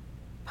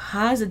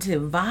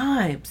positive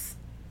vibes.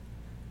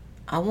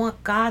 I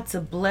want God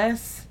to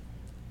bless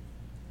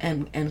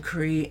and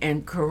create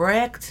and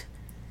correct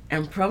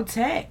and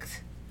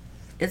protect.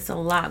 It's a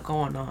lot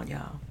going on,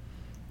 y'all.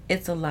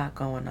 It's a lot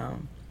going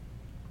on.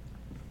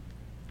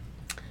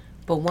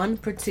 But one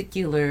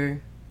particular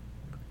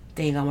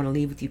thing I want to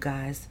leave with you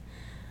guys,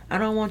 I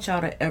don't want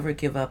y'all to ever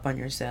give up on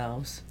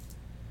yourselves.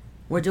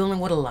 We're dealing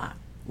with a lot.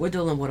 We're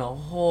dealing with a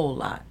whole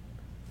lot.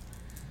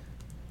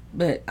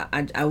 But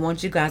I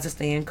want you guys to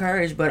stay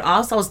encouraged, but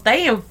also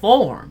stay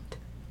informed.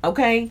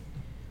 Okay?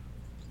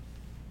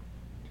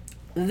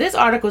 This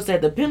article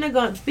said the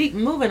Pentagon,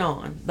 moving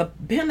on, the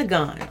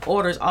Pentagon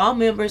orders all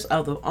members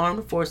of the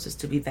armed forces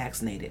to be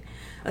vaccinated,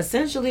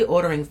 essentially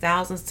ordering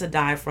thousands to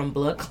die from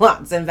blood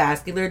clots and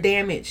vascular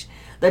damage.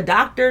 The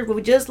doctor,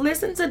 we just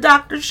listened to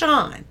Dr.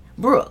 Sean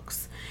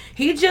Brooks.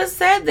 He just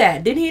said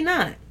that, did he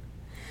not?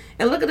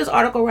 And look at this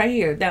article right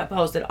here that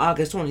posted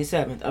August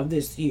 27th of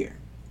this year.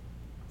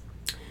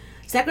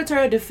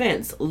 Secretary of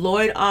Defense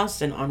Lloyd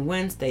Austin on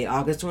Wednesday,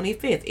 August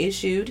 25th,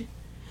 issued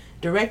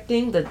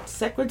directing the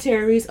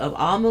secretaries of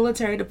all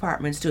military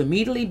departments to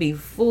immediately be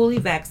fully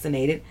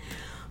vaccinated,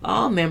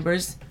 all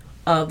members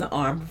of the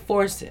armed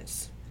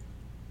forces.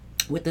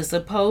 With the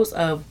support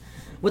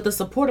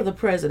of the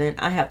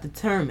president, I have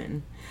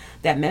determined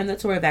that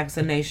mandatory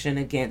vaccination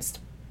against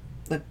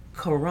the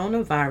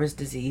coronavirus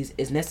disease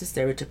is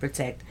necessary to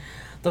protect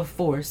the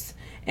force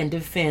and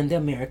defend the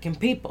American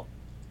people,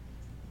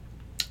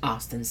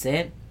 Austin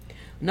said.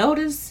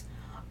 Notice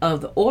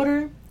of the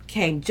order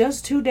came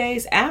just 2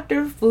 days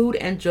after Food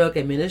and Drug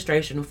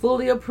Administration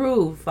fully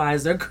approved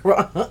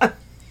Pfizer.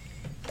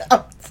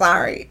 I'm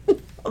sorry.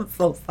 I'm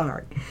so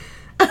sorry.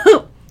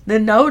 The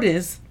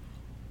notice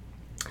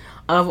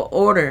of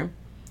order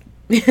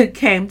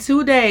came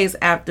 2 days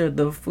after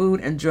the Food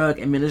and Drug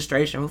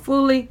Administration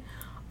fully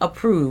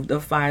approved the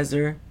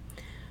Pfizer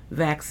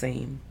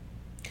vaccine.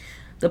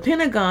 The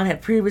Pentagon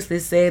had previously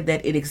said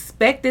that it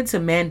expected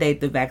to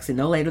mandate the vaccine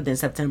no later than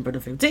September the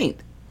 15th.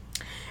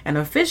 An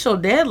official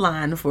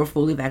deadline for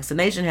fully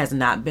vaccination has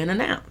not been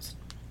announced.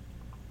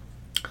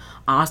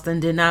 Austin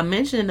did not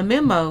mention in the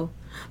memo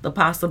the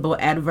possible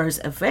adverse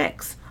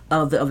effects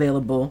of the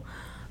available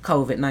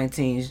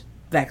COVID-19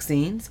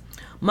 vaccines,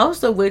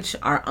 most of which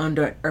are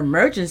under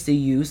emergency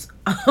use.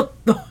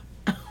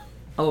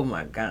 Oh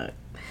my God.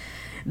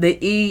 The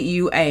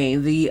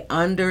EUA, the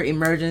under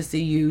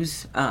emergency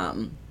use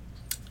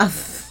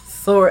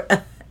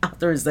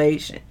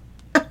authorization.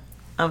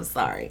 I'm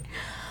sorry.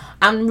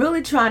 I'm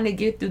really trying to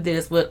get through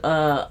this with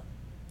y'all,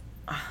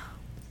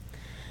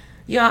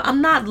 I'm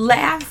not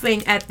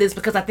laughing at this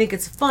because I think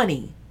it's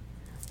funny.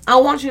 I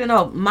want you to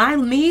know,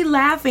 me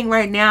laughing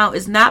right now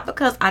is not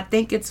because I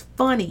think it's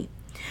funny.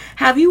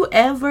 Have you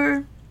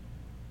ever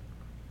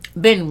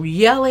been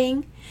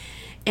yelling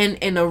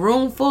in a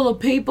room full of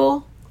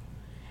people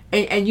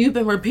and you've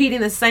been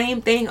repeating the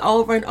same thing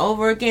over and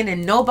over again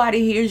and nobody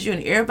hears you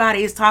and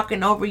everybody is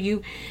talking over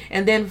you,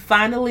 and then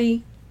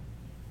finally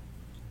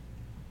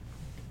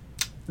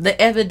the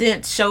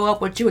evidence show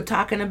up what you were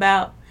talking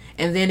about,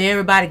 and then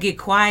everybody get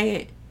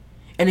quiet,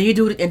 and then you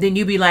do it, and then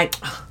you be like,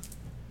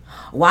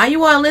 why you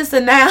want to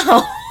listen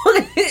now?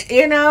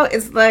 You know,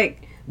 it's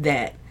like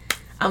that.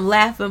 I'm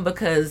laughing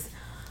because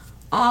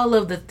all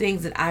of the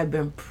things that I've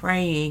been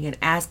praying and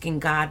asking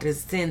God to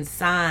send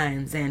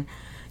signs and,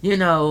 you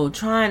know,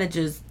 trying to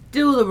just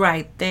do the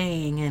right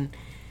thing, and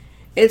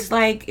it's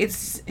like,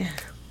 it's,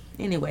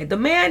 anyway, the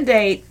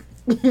mandate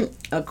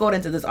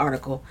according to this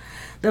article.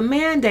 The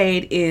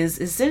mandate is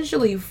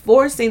essentially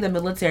forcing the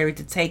military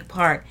to take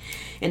part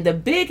in the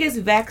biggest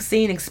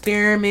vaccine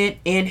experiment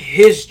in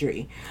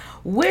history,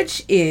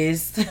 which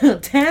is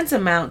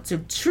tantamount to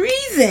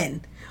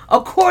treason,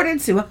 according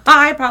to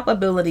high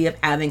probability of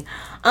having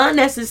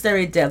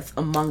unnecessary deaths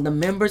among the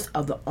members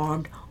of the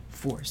armed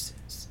forces.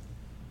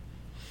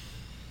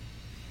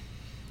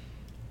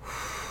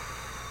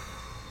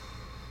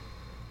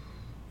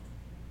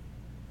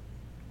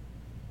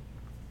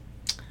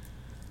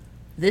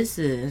 This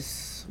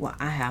is why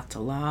I have to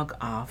log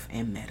off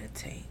and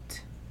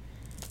meditate.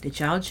 Did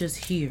y'all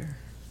just hear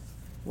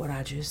what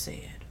I just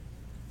said?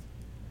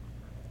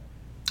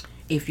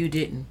 If you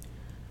didn't,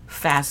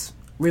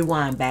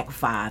 rewind back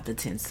 5 to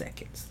 10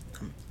 seconds.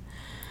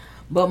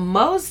 But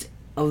most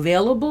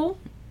available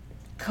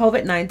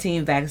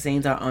COVID-19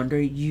 vaccines are under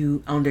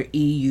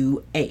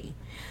EUA.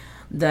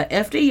 The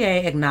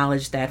FDA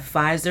acknowledged that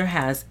Pfizer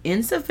has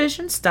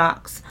insufficient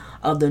stocks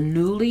of the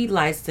newly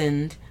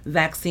licensed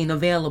vaccine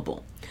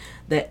available.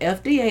 The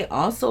FDA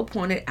also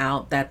pointed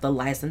out that the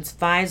licensed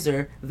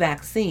Pfizer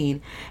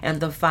vaccine and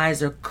the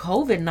Pfizer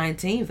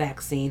COVID-19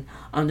 vaccine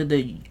under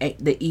the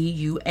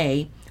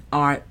EUA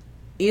are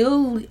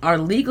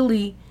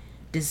legally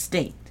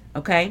distinct.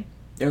 Okay?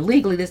 They're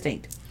legally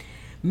distinct.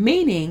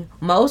 Meaning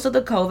most of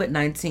the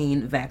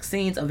COVID-19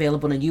 vaccines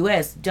available in the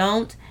U.S.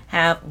 don't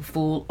have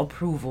full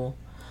approval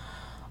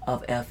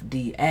of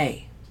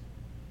FDA.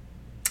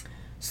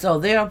 So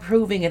they're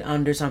approving it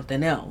under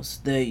something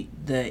else. The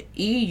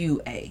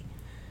EUA.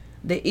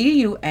 The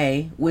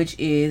EUA, which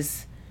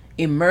is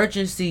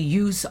Emergency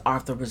Use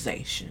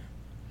Authorization.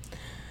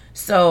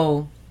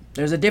 So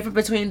there's a difference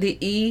between the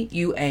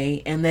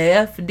EUA and the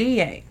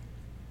FDA.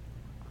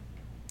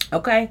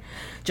 Okay?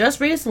 Just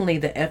recently,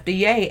 the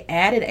FDA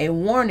added a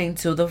warning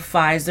to the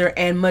Pfizer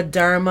and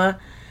Moderna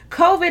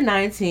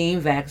COVID-19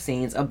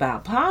 vaccines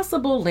about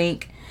possible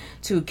link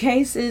to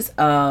cases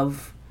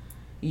of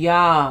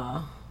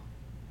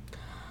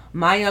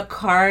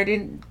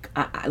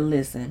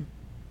myocarditis.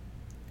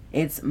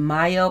 It's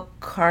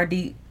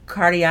myocarditis.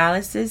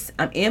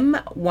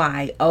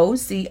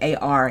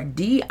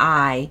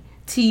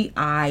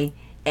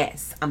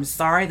 MYOCARDITIS. I'm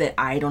sorry that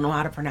I don't know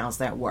how to pronounce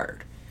that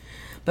word.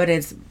 But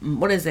it's,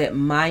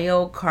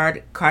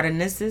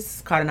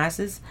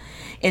 myocarditis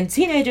in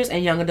teenagers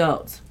and young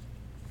adults.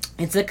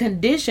 It's a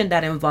condition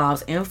that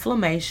involves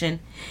inflammation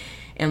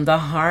in the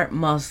heart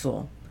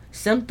muscle.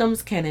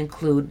 Symptoms can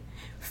include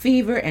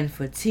fever and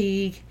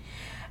fatigue,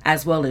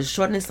 as well as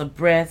shortness of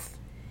breath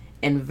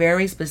and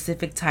very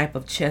specific type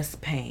of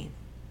chest pain.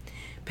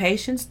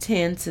 Patients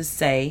tend to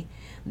say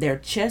their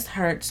chest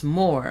hurts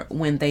more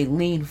when they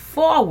lean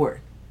forward.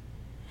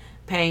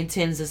 Pain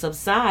tends to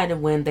subside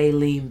when they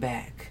lean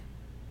back.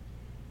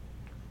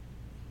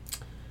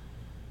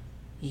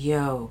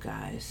 Yo,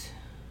 guys.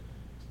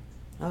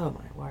 Oh,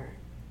 my word.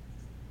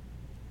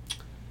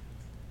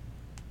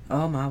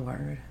 Oh, my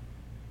word.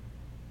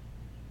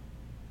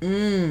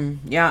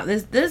 Yeah,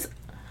 this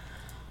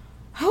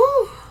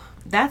whew,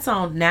 that's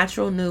on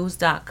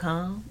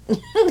naturalnews.com.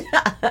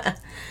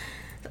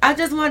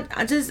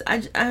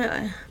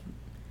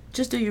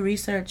 Just do your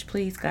research,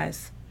 please,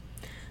 guys.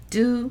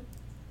 Do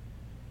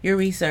your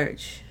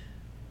research.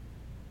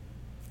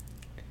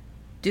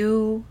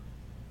 Do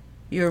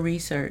your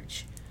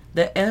research.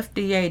 The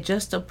FDA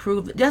just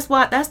approved. That's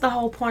the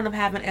whole point of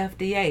having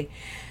FDA.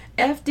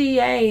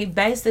 FDA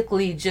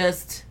basically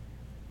just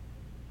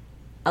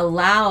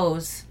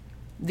allows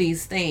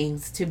these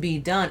things to be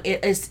done.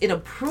 It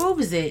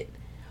approves it,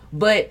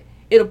 but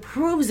it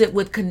approves it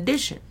with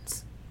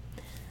conditions.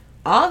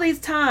 All these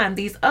time,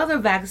 these other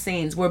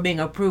vaccines were being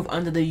approved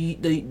under the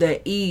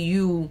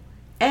EUA,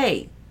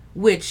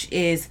 which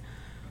is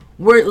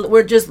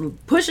we're just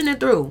pushing it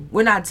through.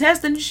 We're not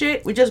testing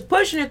shit. We're just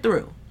pushing it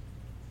through.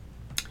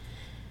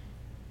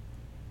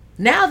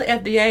 Now the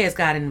FDA has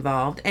got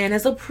involved and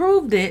has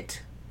approved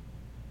it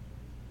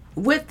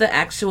with the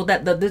actual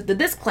the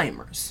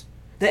disclaimers.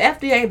 The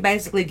FDA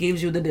basically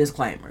gives you the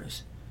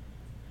disclaimers.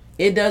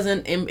 It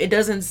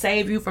doesn't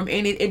save you from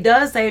any. It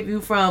does save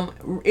you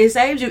from. It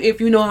saves you if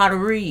you know how to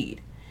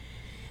read.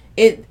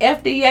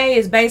 FDA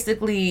is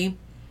basically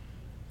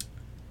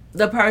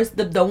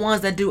the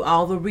ones that do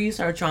all the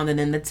research on it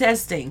and the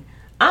testing.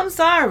 I'm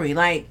sorry,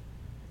 like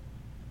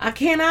I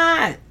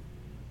cannot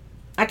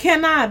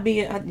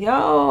be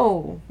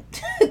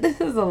this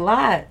is a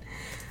lot.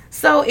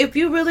 So if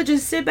you really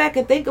just sit back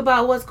and think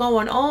about what's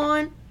going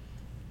on,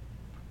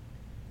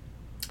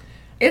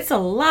 it's a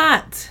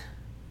lot.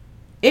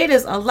 It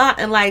is a lot.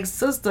 And like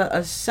Sister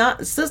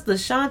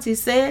Shanti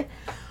said,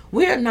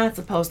 we're not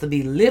supposed to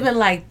be living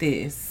like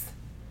this.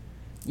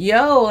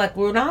 Like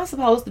we're not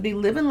supposed to be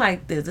living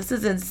like this. This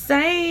is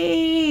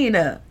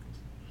insane.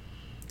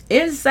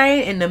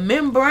 Insane in the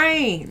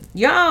membrane.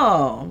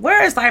 Y'all,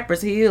 where is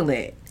Cypress Hill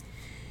at?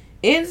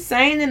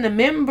 Insane in the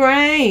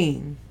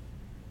membrane.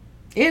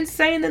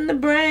 Insane in the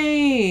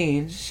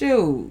brain.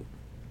 Shoot.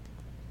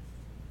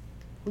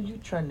 Were you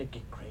trying to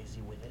get crazy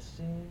with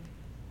this?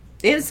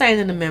 Insane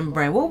in the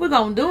membrane. What we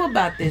gonna do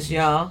about this,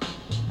 y'all?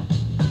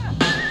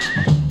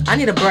 I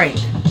need a break.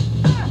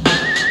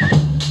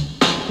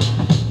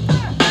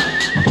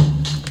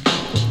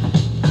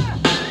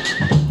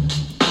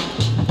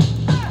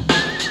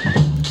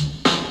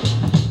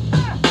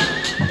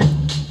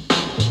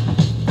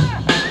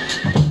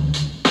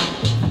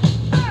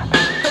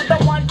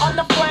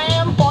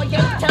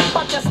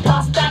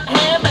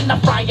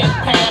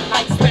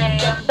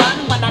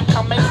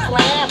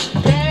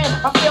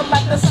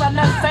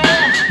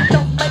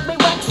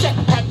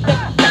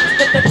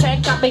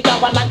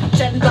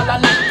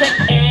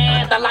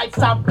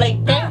 I'm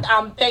blinking,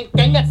 I'm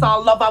thinking it's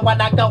all over when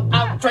I go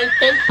out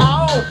drinking.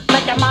 Oh,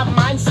 making my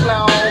mind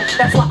slow.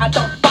 That's why I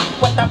don't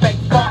fuck with the big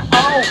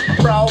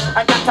 4-0, bro.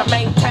 I got to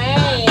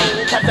maintain,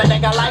 cause a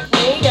nigga like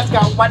me is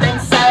going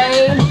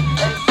insane.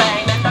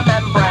 Insane in the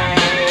membrane.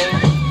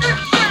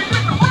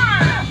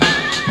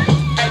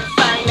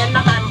 Insane in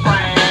the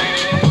membrane.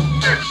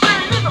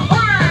 Insane in the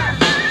brain.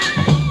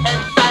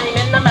 Insane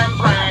in the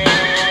membrane.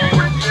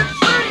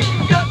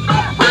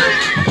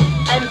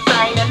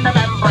 Insane in the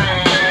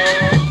membrane.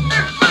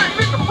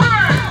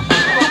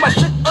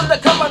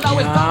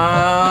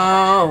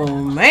 Oh,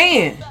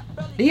 man.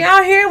 Do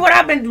y'all hear what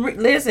I've been...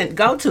 Listen,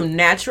 go to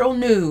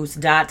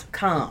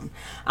naturalnews.com.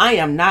 I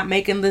am not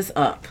making this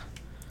up.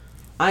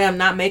 I am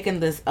not making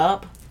this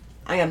up.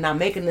 I am not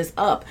making this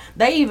up.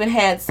 They even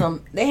had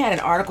some... They had an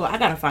article. I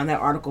gotta find that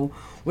article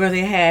where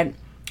they had...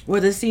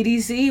 Where the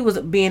CDC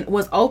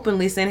was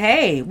openly saying,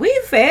 hey,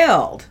 we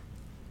failed.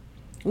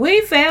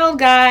 We failed,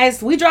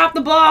 guys. We dropped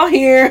the ball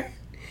here.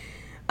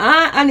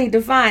 I need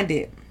to find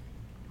it.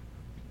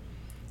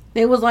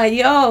 They was like,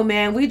 yo,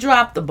 man, we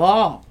dropped the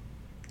ball.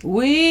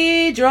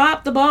 We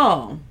dropped the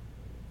ball.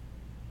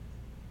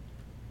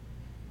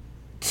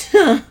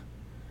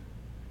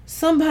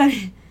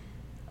 Somebody.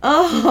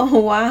 Oh,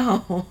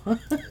 wow.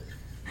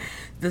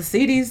 The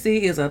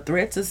CDC is a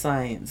threat to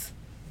science.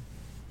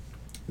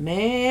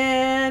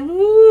 Man,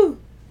 woo.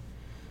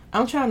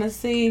 I'm trying to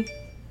see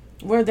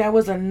where there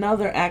was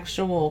another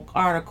actual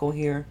article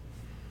here.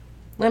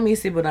 Let me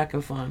see what I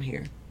can find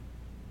here.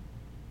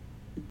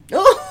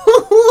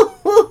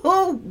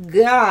 Oh,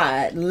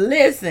 God.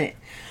 Listen.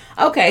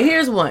 Okay,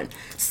 here's one.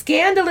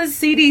 Scandalous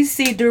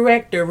CDC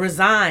director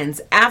resigns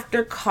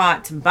after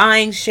caught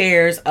buying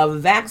shares of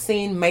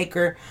vaccine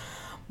maker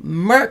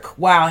Merck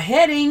while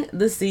heading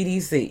the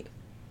CDC.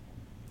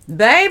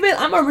 Baby,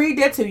 I'm going to read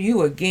that to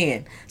you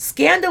again.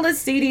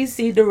 Scandalous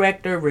CDC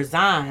director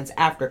resigns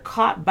after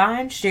caught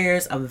buying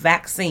shares of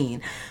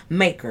vaccine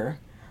maker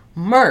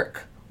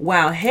Merck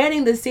while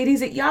heading the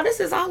CDC. Y'all, this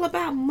is all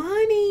about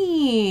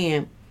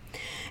money.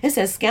 It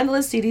says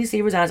scandalous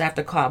CDC resigns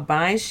after caught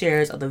buying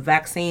shares of the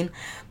vaccine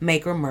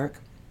maker Merck,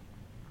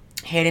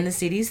 heading the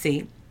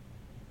CDC.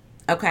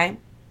 Okay.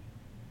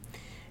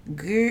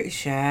 Good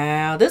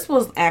child. This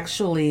was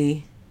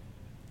actually...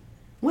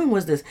 When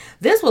was this?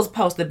 This was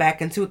posted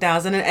back in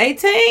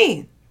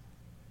 2018.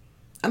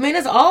 I mean,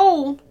 it's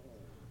old.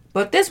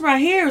 But this right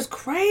here is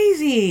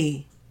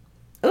crazy.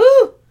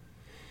 Ooh.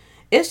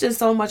 It's just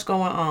so much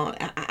going on.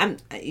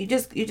 You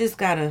just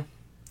gotta...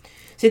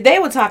 See, they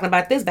were talking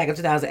about this back in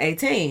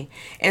 2018.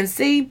 And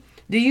see,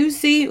 do you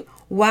see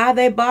why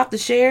they bought the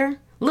share?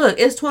 Look,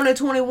 it's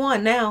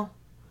 2021 now.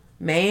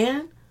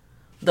 Man,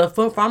 the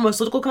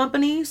pharmaceutical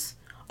companies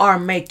are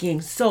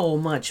making so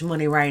much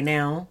money right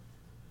now.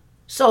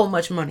 So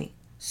much money.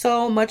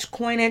 So much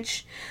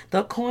coinage.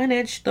 The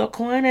coinage, the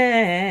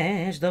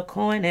coinage, the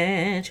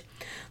coinage.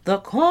 The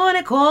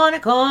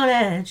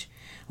coinage.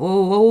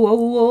 Oh,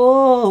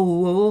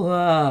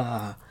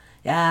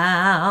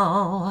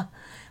 yeah.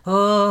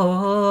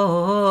 Oh,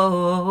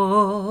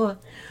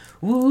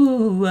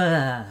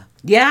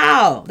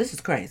 y'all, this is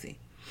crazy.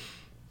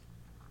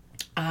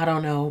 I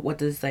don't know what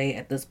to say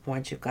at this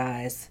point, you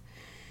guys.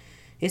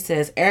 It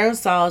says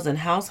aerosols and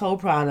household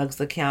products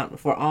account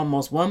for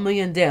almost 1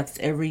 million deaths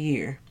every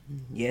year.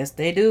 Yes,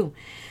 they do.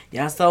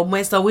 Y'all, so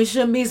we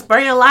shouldn't be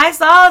spraying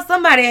Lysol?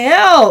 Somebody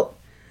help.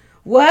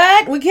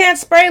 What? We can't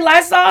spray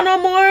Lysol no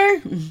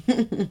more?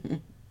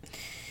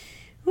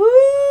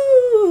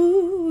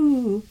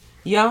 Woo.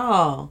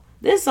 Y'all,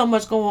 there's so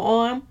much going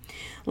on.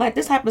 Like,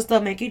 this type of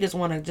stuff make you just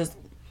want to just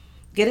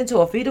get into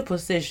a fetal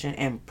position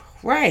and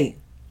pray.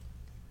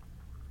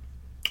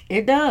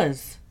 It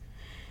does.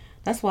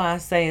 That's why I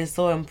say it's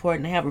so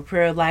important to have a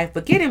prayer life.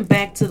 But getting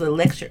back to the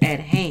lecture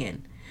at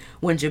hand.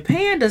 When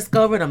Japan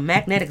discovered a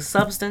magnetic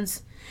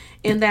substance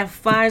in that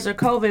Pfizer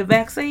COVID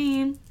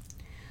vaccine,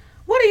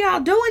 what are y'all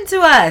doing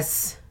to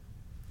us?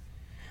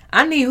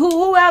 I need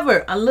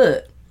whoever.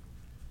 Look.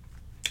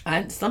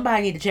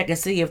 Somebody need to check and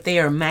see if they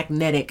are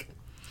magnetic.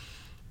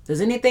 Does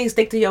anything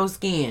stick to your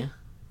skin?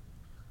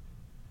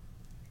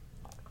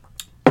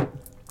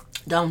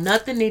 Don't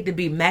nothing need to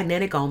be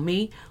magnetic on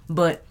me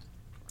but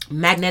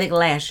magnetic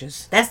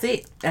lashes. That's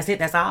it. That's it.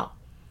 That's all.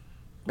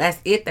 That's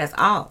it. That's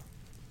all.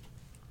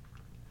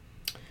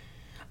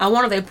 I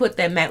wonder if they put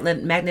that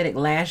magnetic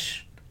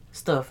lash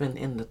stuff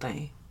in the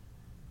thing.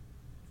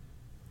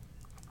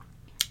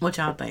 What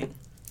y'all think?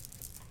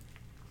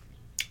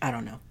 I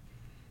don't know.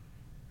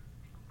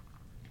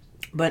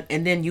 But,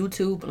 and then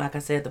YouTube, like I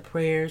said, the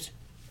prayers.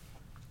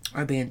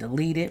 are being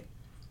deleted.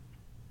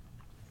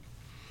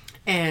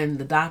 And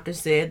the doctor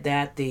said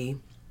that the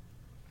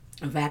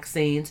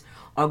vaccines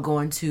are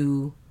going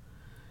to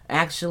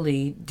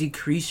actually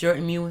decrease your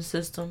immune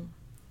system.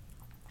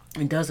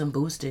 It doesn't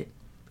boost it.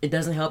 It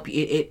doesn't help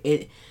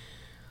you.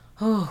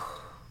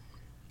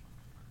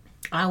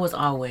 I was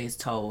always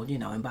told,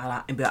 in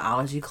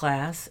biology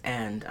class,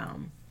 and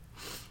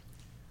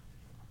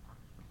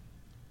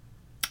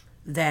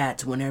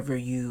that whenever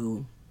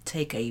you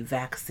take a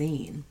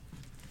vaccine,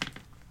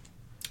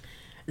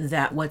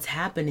 that what's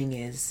happening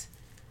is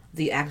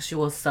the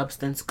actual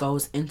substance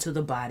goes into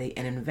the body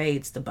and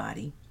invades the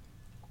body.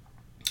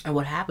 And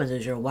what happens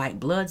is your white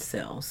blood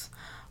cells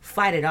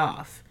fight it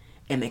off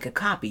and make a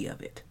copy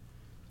of it.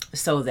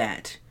 So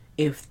that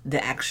if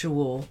the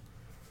actual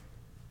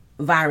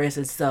virus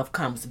itself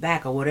comes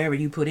back, or whatever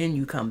you put in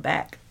you come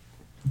back,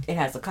 it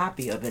has a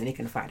copy of it and it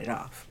can fight it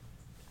off.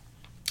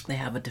 They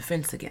have a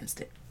defense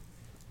against it.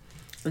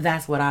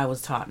 That's what I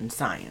was taught in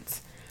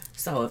science.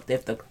 So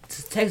if the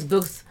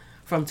textbooks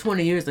from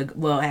 20 years ago,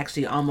 well,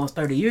 actually almost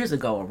 30 years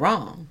ago, are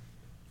wrong,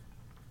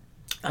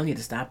 I need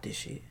to stop this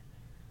shit.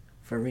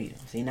 For real.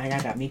 See, now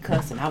y'all got me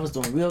cussing. I was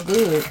doing real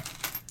good.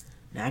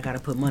 Now I gotta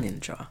put money in the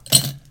jar.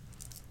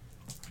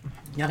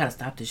 Y'all gotta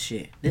stop this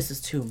shit. This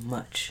is too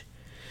much.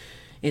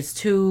 It's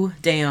too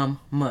damn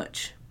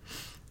much.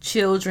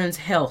 Children's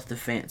Health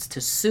Defense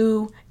to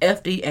sue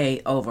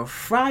FDA over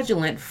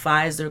fraudulent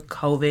Pfizer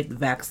COVID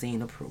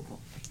vaccine approval.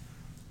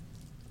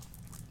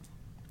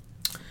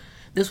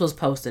 This was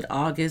posted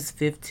August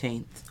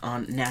 15th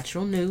on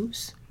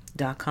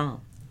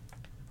naturalnews.com.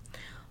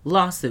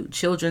 Lawsuit,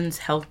 Children's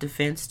Health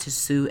Defense to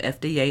sue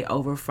FDA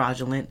over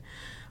fraudulent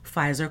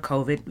Pfizer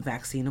COVID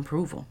vaccine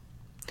approval.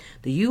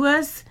 The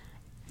U.S.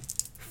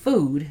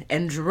 Food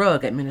and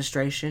Drug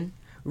Administration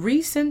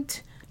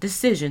recent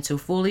decision to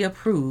fully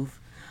approve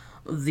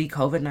the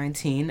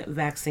COVID-19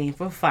 vaccine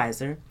for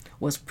Pfizer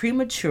was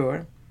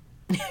premature.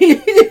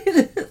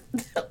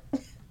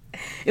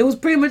 It was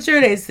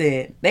premature, they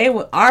said. They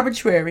were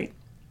arbitrary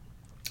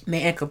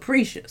and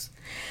capricious.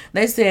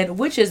 They said,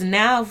 which is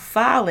now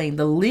filing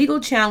the legal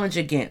challenge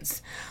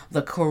against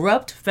the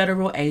corrupt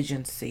federal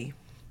agency.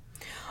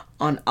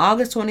 On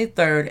August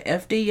 23rd,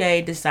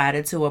 FDA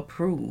decided to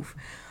approve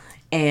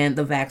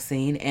the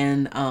vaccine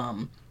and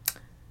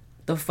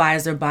the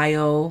Pfizer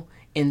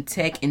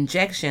BioNTech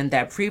injection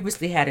that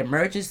previously had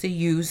emergency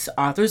use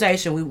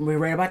authorization. We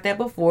read about that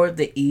before,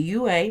 the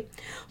EUA,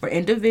 for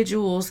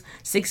individuals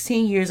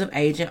 16 years of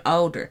age and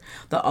older.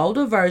 The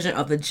older version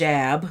of the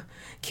jab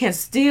can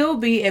still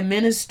be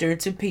administered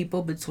to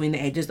people between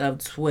the ages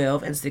of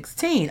 12 and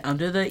 16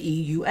 under the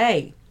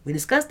EUA. We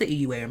discussed the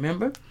EUA,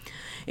 remember?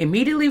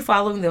 Immediately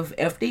following the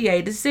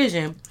FDA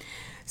decision,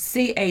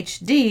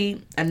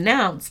 CHD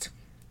announced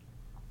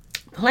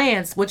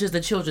plans, which is the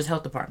Children's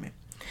Health Department,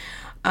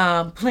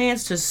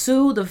 plans to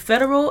sue the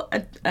federal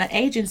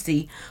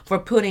agency for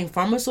putting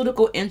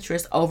pharmaceutical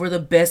interests over the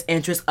best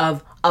interests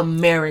of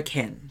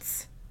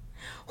Americans,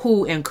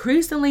 who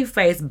increasingly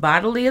face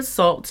bodily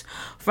assault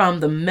from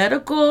the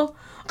medical.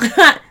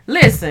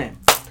 Listen,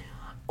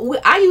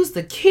 I used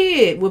to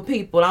kid with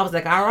people. I was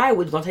like, all right,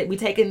 we're going to be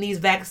taking these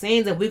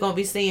vaccines and we're going to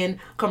be seeing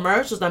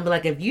commercials. I'll be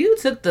like, if you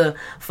took the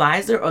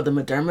Pfizer or the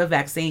Moderna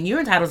vaccine, you're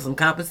entitled to some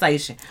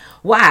compensation.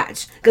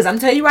 Watch. Because I'm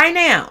telling you right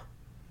now,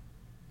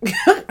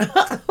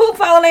 who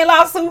filed a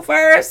lawsuit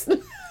first?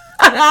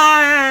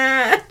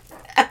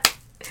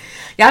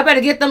 Y'all better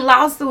get them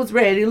lawsuits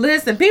ready.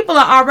 Listen, people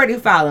are already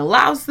filing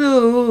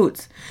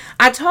lawsuits.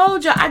 I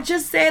told you, I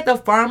just said the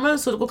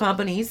pharmaceutical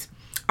companies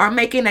are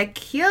making a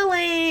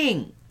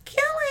killing.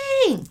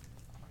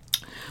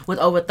 With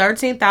over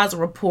 13,000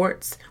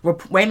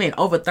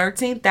 over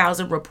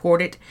 13,000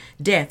 reported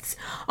deaths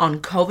on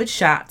COVID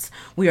shots,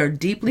 we are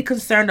deeply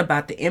concerned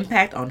about the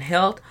impact on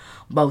health,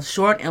 both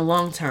short and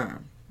long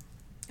term.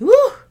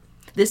 Woo!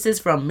 This is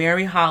from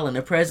Mary Holland,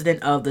 the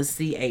president of the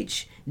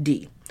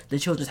CHD, the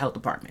Children's Health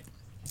Department,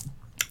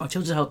 or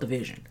Children's Health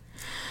Division.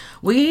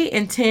 We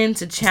intend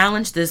to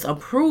challenge this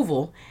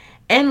approval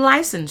and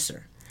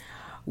licensure.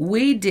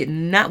 We do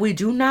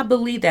not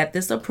believe that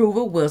this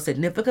approval will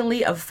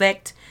significantly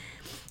affect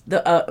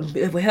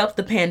it will help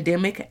the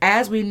pandemic,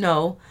 as we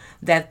know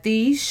that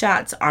these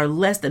shots are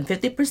less than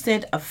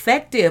 50%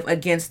 effective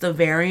against the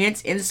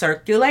variants in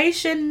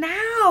circulation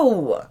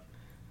now.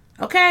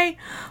 Okay?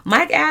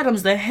 Mike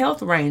Adams, the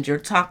health ranger,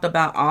 talked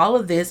about all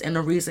of this in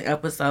a recent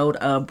episode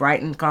of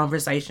Brighton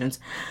Conversations.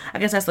 I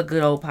guess that's a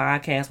good old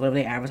podcast, whatever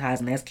they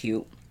advertising. That's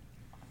cute.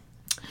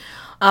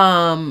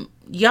 Y'all,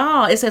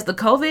 it says the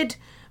COVID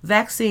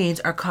vaccines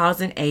are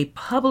causing a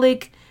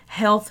public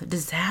health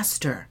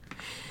disaster.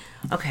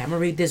 Okay, I'm going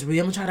to read this. I'm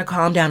going to try to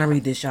calm down and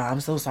read this, y'all. I'm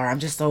so sorry. I'm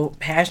just so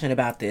passionate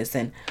about this.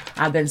 And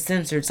I've been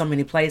censored so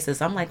many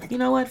places. I'm like, you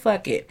know what?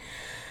 Fuck it.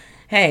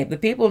 Hey, the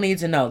people need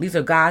to know. These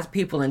are God's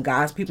people, and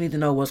God's people need to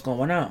know what's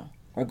going on,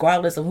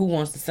 regardless of who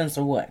wants to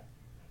censor what.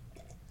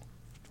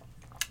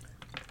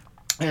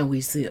 And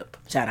we sip.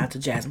 Shout out to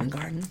Jasmine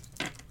Garden.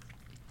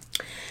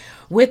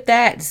 With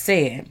that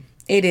said,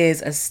 It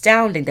is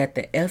astounding that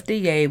the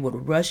FDA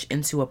would rush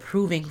into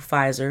approving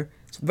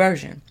Pfizer's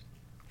version,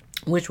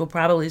 which will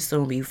probably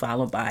soon be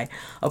followed by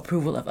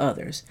approval of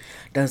others.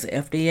 Does the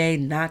FDA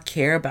not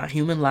care about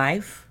human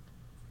life?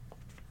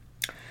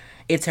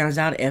 It turns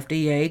out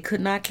FDA could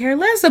not care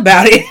less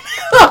about it.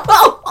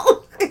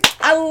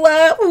 I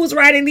love who's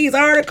writing these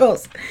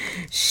articles.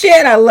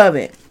 Shit, I love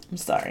it. I'm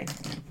sorry.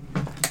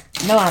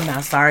 No, I'm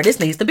not sorry. This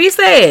needs to be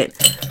said.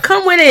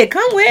 Come with it.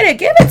 Come with it.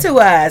 Give it to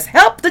us.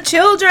 Help the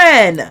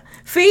children.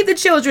 Feed the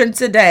children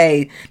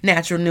today.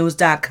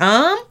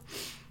 Naturalnews.com.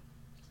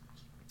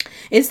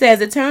 It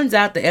says it turns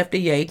out the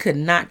FDA could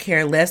not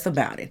care less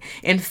about it.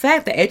 In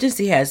fact, the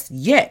agency has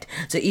yet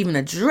to even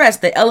address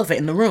the elephant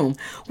in the room,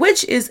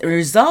 which is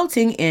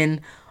resulting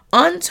in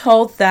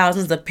untold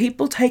thousands of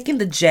people taking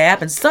the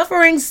jab and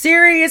suffering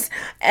serious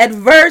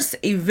adverse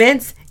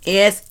events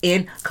as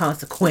in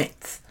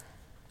consequence.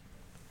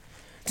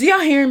 Do y'all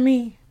hear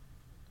me?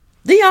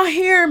 Do y'all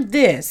hear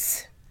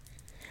this?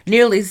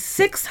 Nearly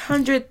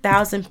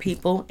 600,000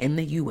 people in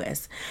the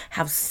U.S.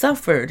 have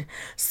suffered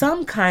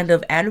some kind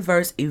of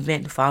adverse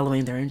event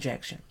following their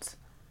injections.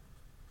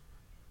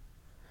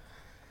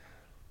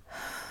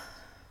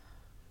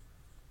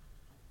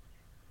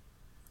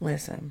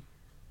 Listen.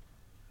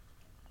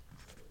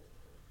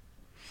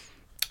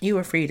 You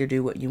are free to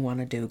do what you want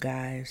to do,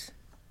 guys.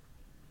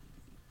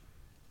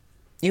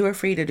 You are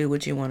free to do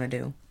what you want to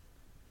do.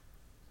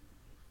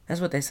 That's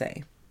what they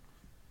say.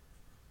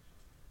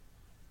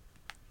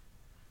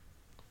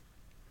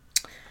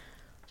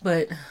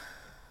 But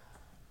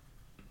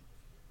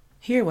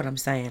hear what I'm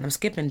saying. I'm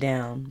skipping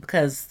down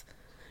because,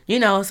 you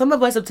know, some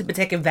of us have been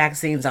taking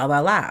vaccines all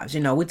our lives. You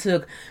know, we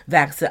took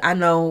vaccine. I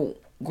know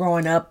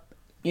growing up,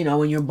 you know,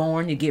 when you're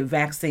born, you get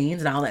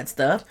vaccines and all that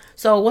stuff.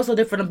 So what's so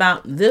different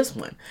about this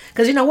one?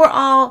 Because, you know, we're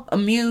all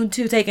immune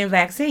to taking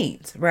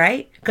vaccines,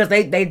 right? Because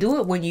they do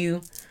it when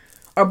you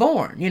are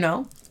born, you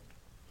know.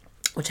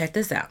 Well, check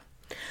this out.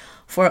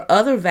 For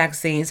other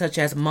vaccines, such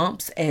as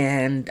mumps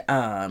and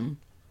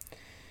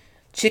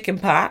chicken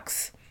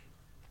pox,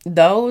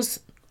 there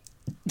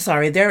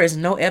is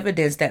no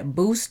evidence that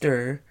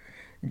booster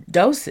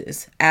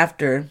doses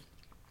after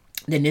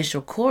the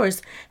initial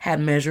course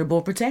have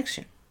measurable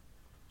protection.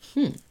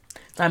 So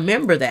I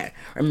remember that.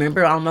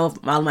 Remember, I don't know,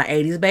 all my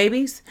 80s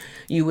babies,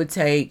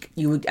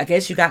 I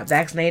guess you got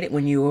vaccinated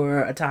when you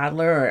were a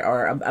toddler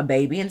or a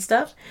baby and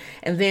stuff.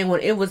 And then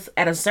when it was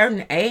at a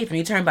certain age, when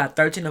you turned about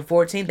 13 or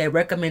 14, they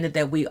recommended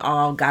that we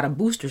all got a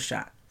booster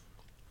shot.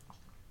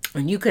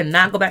 And you could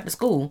not go back to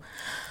school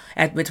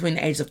between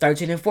the ages of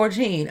 13 and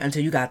 14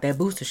 until you got that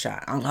booster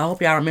shot. I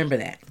hope y'all remember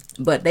that.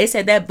 But they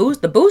said that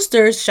the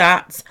booster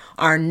shots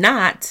are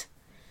not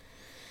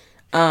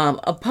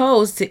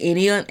opposed to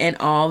any and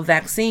all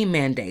vaccine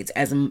mandates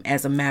as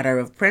a matter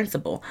of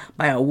principle.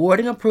 By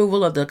awarding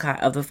approval of the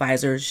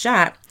Pfizer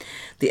shot,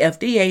 the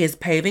FDA is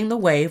paving the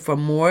way for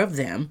more of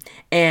them,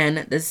 and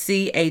the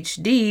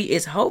CHD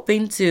is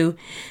hoping to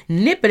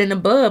nip it in the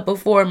bud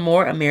before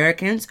more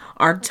Americans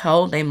are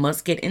told they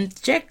must get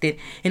injected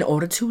in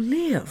order to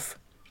live.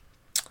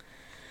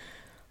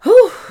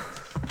 Whew.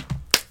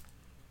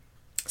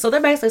 So they're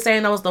basically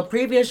saying those the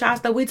previous shots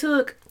that we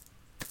took,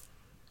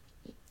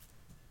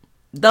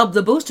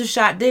 the booster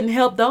shot didn't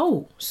help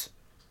those.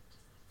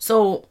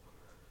 So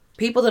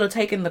people that are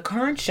taking the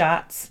current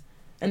shots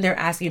and they're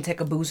asking you to take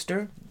a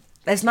booster,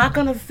 that's not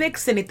going to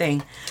fix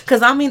anything.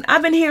 Because, I mean,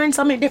 I've been hearing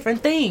so many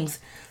different things.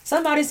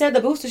 Somebody said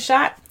the booster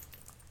shot,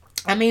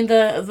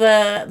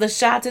 the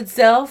shots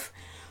itself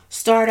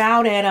start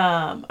out at,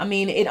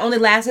 it only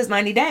lasts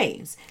 90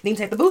 days. Then you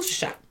take the booster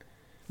shot,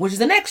 which is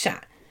the next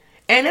shot.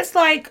 And it's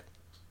like,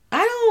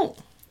 I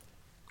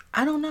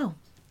don't know.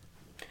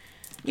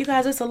 You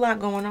guys, it's a lot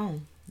going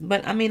on.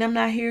 But, I'm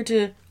not here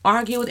to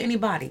argue with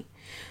anybody.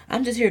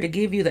 I'm just here to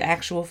give you the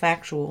actual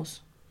factuals.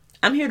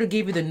 I'm here to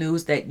give you the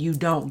news that you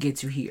don't get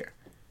to hear.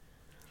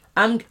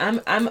 I'm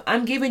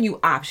giving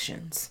you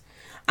options.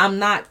 I'm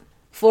not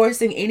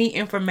forcing any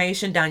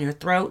information down your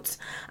throats.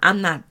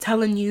 I'm not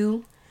telling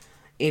you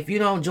if you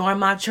don't join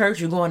my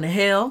church, you're going to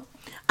hell.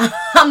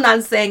 I'm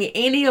not saying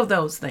any of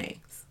those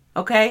things.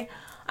 Okay?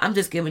 I'm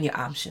just giving you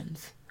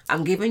options.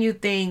 I'm giving you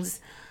things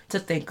to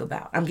think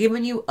about. I'm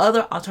giving you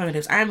other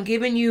alternatives. I'm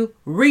giving you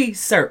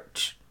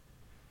research.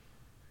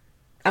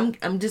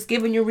 I'm just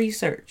giving you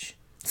research.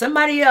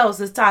 Somebody else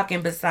is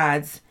talking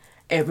besides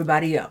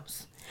everybody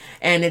else.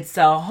 And it's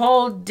a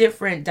whole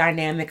different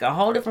dynamic, a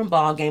whole different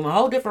ball game, a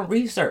whole different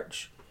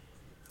research.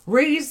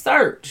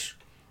 Research.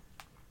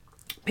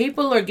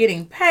 People are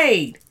getting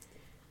paid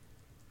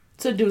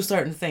to do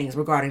certain things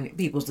regarding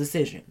people's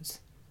decisions.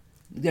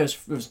 There's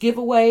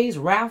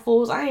giveaways,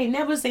 raffles. I ain't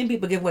never seen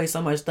people give away so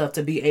much stuff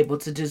to be able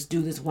to just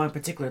do this one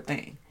particular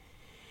thing.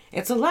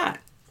 It's a lot.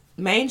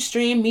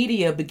 Mainstream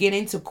media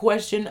beginning to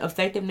question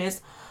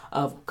effectiveness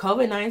of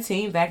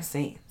COVID-19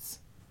 vaccines.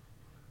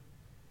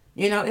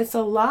 You know, it's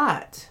a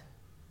lot.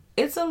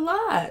 It's a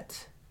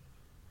lot.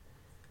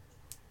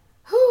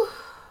 Whew.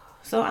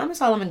 So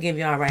that's all I'm going to give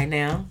y'all right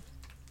now.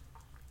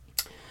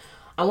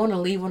 I want to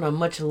leave on a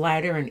much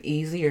lighter and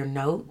easier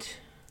note.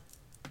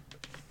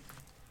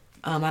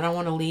 I don't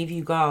want to leave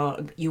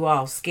you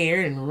all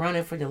scared and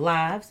running for your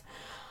lives.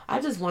 I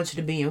just want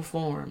you to be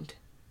informed,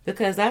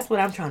 because that's what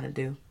I'm trying to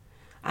do.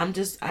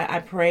 I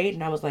prayed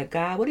and I was like,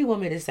 God, what do you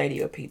want me to say to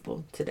your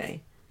people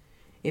today?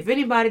 If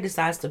anybody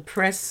decides to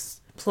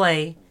press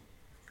play,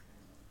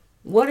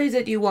 what is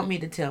it you want me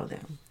to tell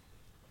them?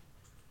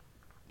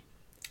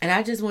 And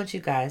I just want you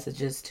guys to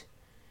just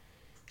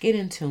get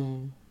in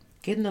tune,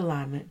 get in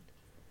alignment,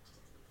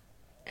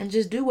 and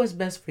just do what's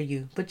best for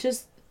you. But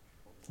just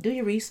do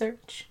your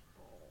research.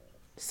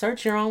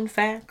 Search your own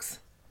facts.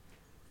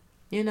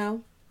 You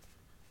know,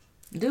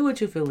 do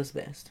what you feel is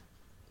best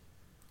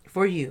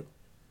for you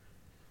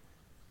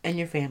and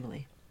your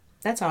family.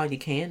 That's all you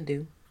can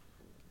do.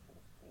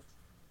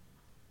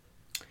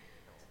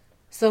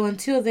 So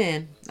until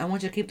then, I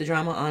want you to keep the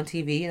drama on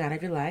TV and out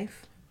of your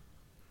life.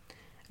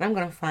 And I'm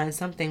going to find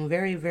something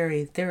very,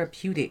 very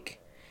therapeutic.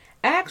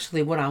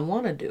 Actually, what I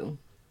want to do,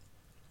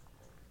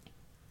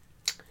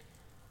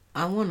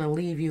 I want to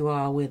leave you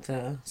all with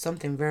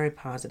something very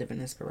positive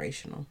and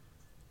inspirational.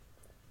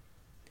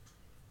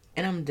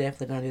 And I'm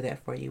definitely going to do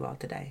that for you all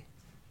today.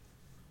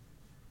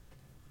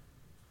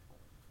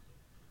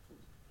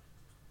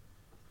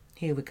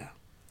 Here we go.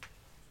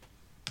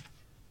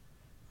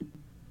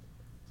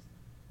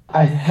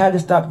 I had to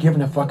stop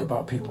giving a fuck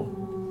about people.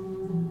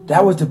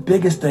 That was the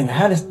biggest thing. I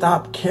had to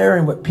stop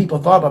caring what people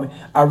thought about me.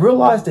 I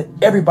realized that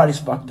everybody's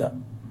fucked up.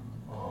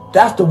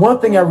 That's the one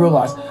thing I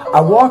realized.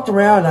 I walked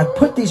around and I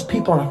put these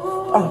people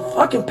on a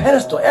fucking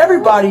pedestal.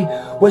 Everybody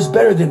was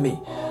better than me.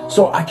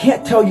 So I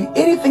can't tell you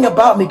anything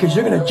about me because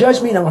you're going to judge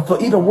me and I'm going to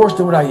feel even worse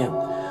than what I am.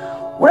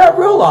 What I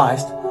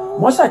realized,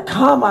 once I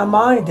calmed my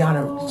mind down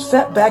and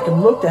sat back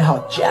and looked at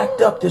how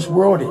jacked up this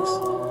world is,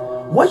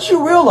 once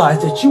you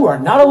realize that you are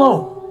not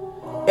alone,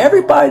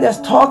 everybody that's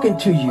talking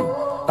to you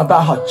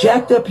about how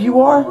jacked up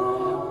you are,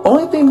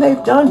 only thing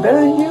they've done better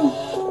than you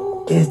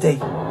is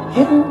they've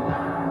hidden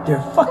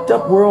their fucked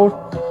up world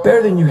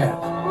better than you have.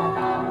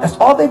 That's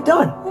all they've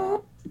done.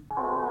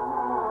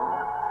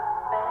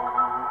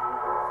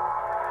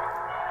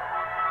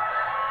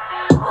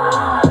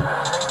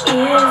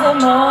 Is it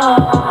more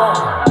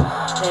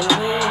than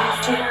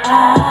meets the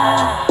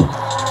eye?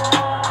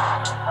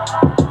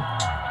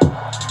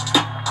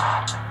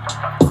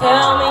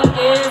 Tell me,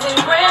 is it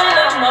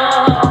really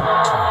more?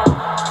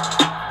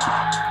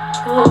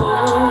 Ooh,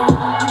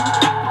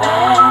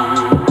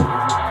 babe.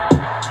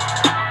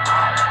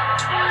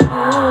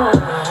 Ooh,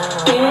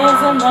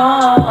 is it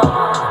more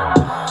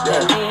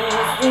than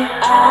meets the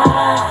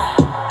eye?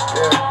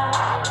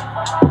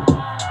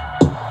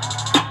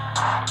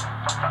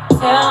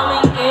 Tell me,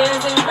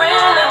 is it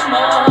really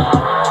more?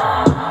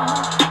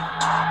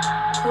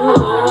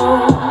 Ooh,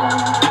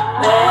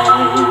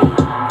 babe.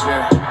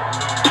 Yeah.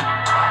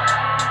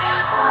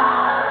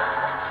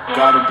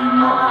 Gotta be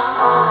more.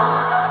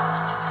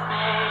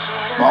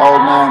 My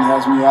old man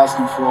has me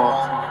asking for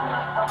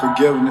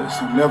forgiveness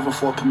and never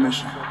for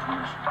permission.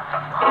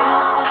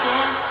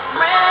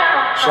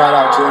 Shout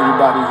out to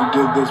everybody who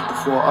did this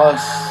before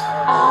us.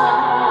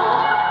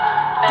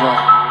 Yeah.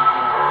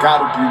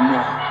 Gotta be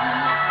more.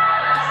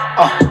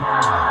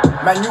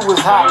 Man, you was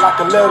hot like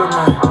a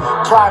Letterman.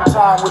 Prime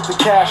time with the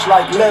cash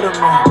like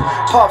Letterman.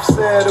 Puff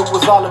said it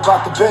was all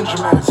about the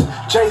Benjamins.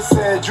 Jay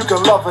said you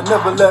can love her,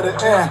 never let her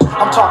in.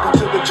 I'm talking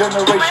to the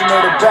generation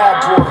of the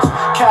bad boys.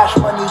 Cash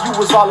money, you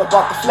was all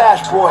about the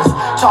flash boys.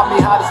 Taught me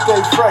how to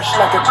stay fresh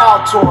like an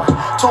Altoid.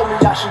 Told me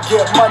I should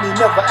get money,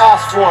 never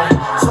asked for it.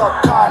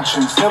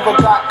 Subconscious, never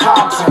got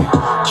content.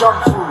 Junk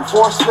food,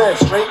 force fed,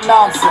 straight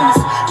nonsense.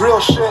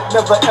 Real shit,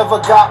 never ever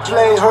got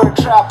played. Heard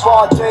trap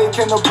all day,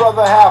 can a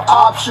brother have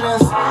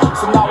options?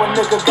 So now a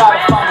nigga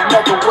gotta find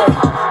another way.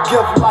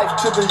 Give life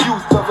to the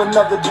youth of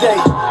another day.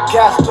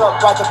 Gassed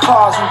up by the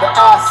cars and the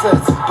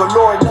assets, but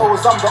Lord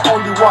knows I'm the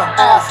only one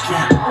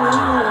asking.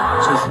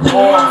 Is it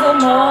more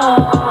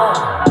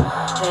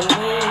than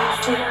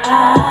meets the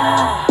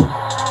eye?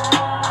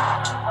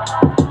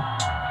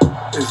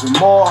 Is it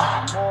more?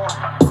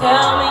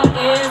 Tell me,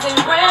 is it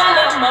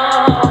really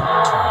more?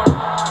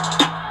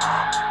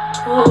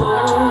 Ooh,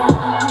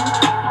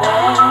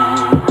 babe.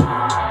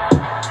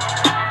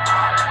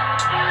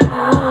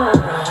 Ooh,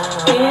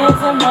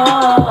 is it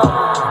more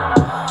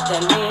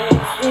than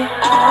meets the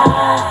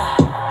eye?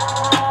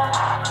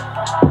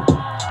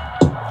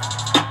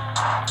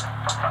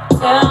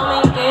 Tell me,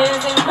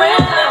 is it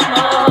really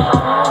more?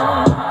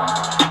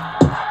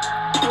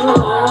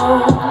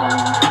 Ooh,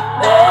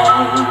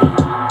 babe.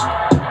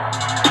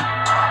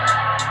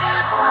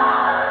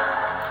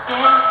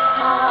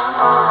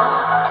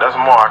 There's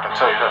more, I can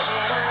tell you that.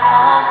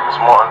 There's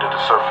more under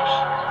the surface.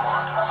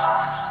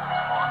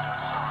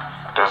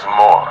 There's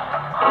more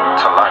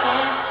to life.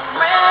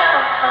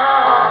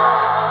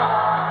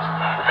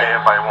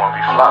 Everybody want to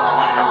be fly,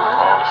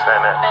 I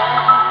understand that.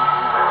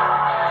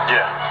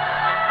 Yeah.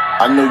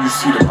 I know you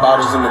see the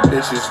bottles and the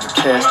bitches, the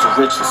cash, the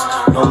riches.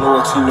 No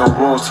loyalty, no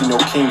royalty, no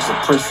kings and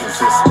princes.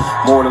 It's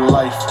more than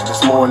life, and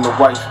it's more in the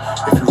wife.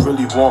 If you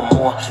really want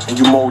more and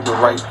you mold it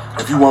right.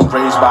 If you weren't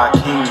raised by a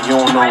king,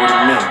 you don't know what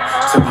it means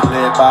to be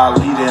led by a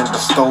leader and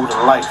bestowed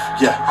a life.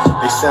 Yeah,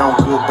 they sound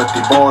good, but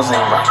their bars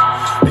ain't right.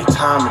 They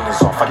timing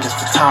is off, I guess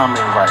the time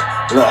ain't right.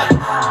 Look,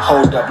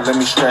 hold up, let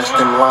me stretch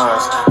them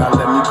lines. Now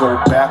let me go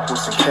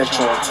backwards and catch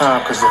on time.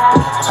 Cause if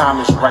the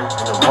time is right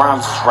and the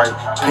rhymes is right,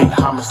 pay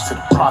homage to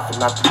the prophet,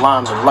 not the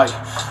limelight.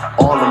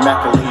 All the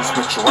accolades,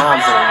 but your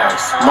rhymes ain't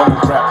nice.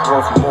 Mumble rap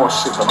worth more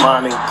shit, but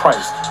mine ain't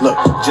price. Look,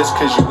 just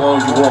cause you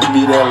won't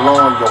be that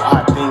long. Your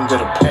hot thing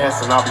to the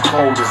past and I'll be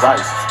cold as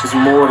ice. It's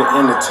more to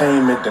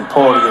entertainment than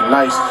party and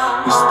nice.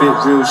 We spit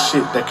real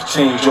shit that could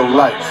change your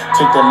life.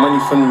 Take that money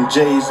from them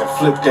J's and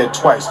flip that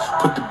twice.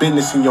 Put the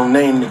business in your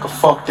name, nigga,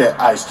 fuck that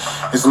ice.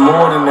 It's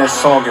more than that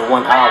song in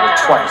 1 hour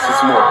twice.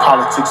 It's more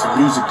politics and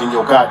music than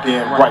your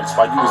goddamn rights.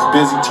 While you was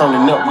busy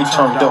turning up, we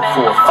turned up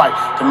for a fight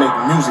to make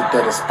music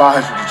that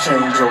inspires you to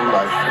change your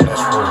life. And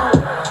that's real.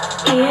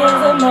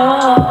 Is it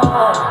more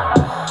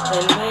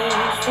than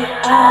meets the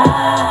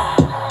eye?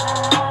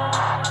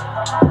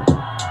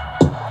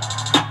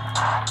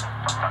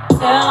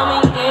 Tell me,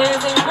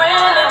 is it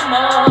really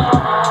more?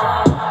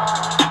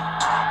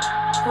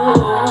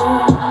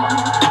 Ooh,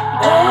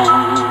 babe.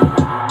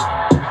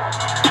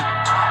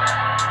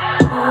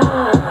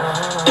 Ooh,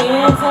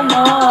 is it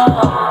more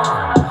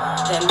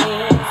than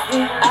meets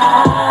the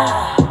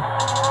eye?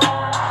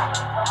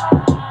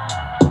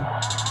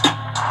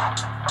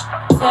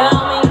 Tell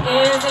me,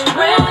 is it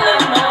really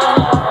more?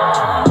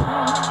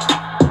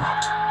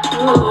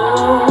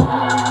 Ooh,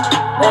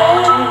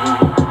 babe.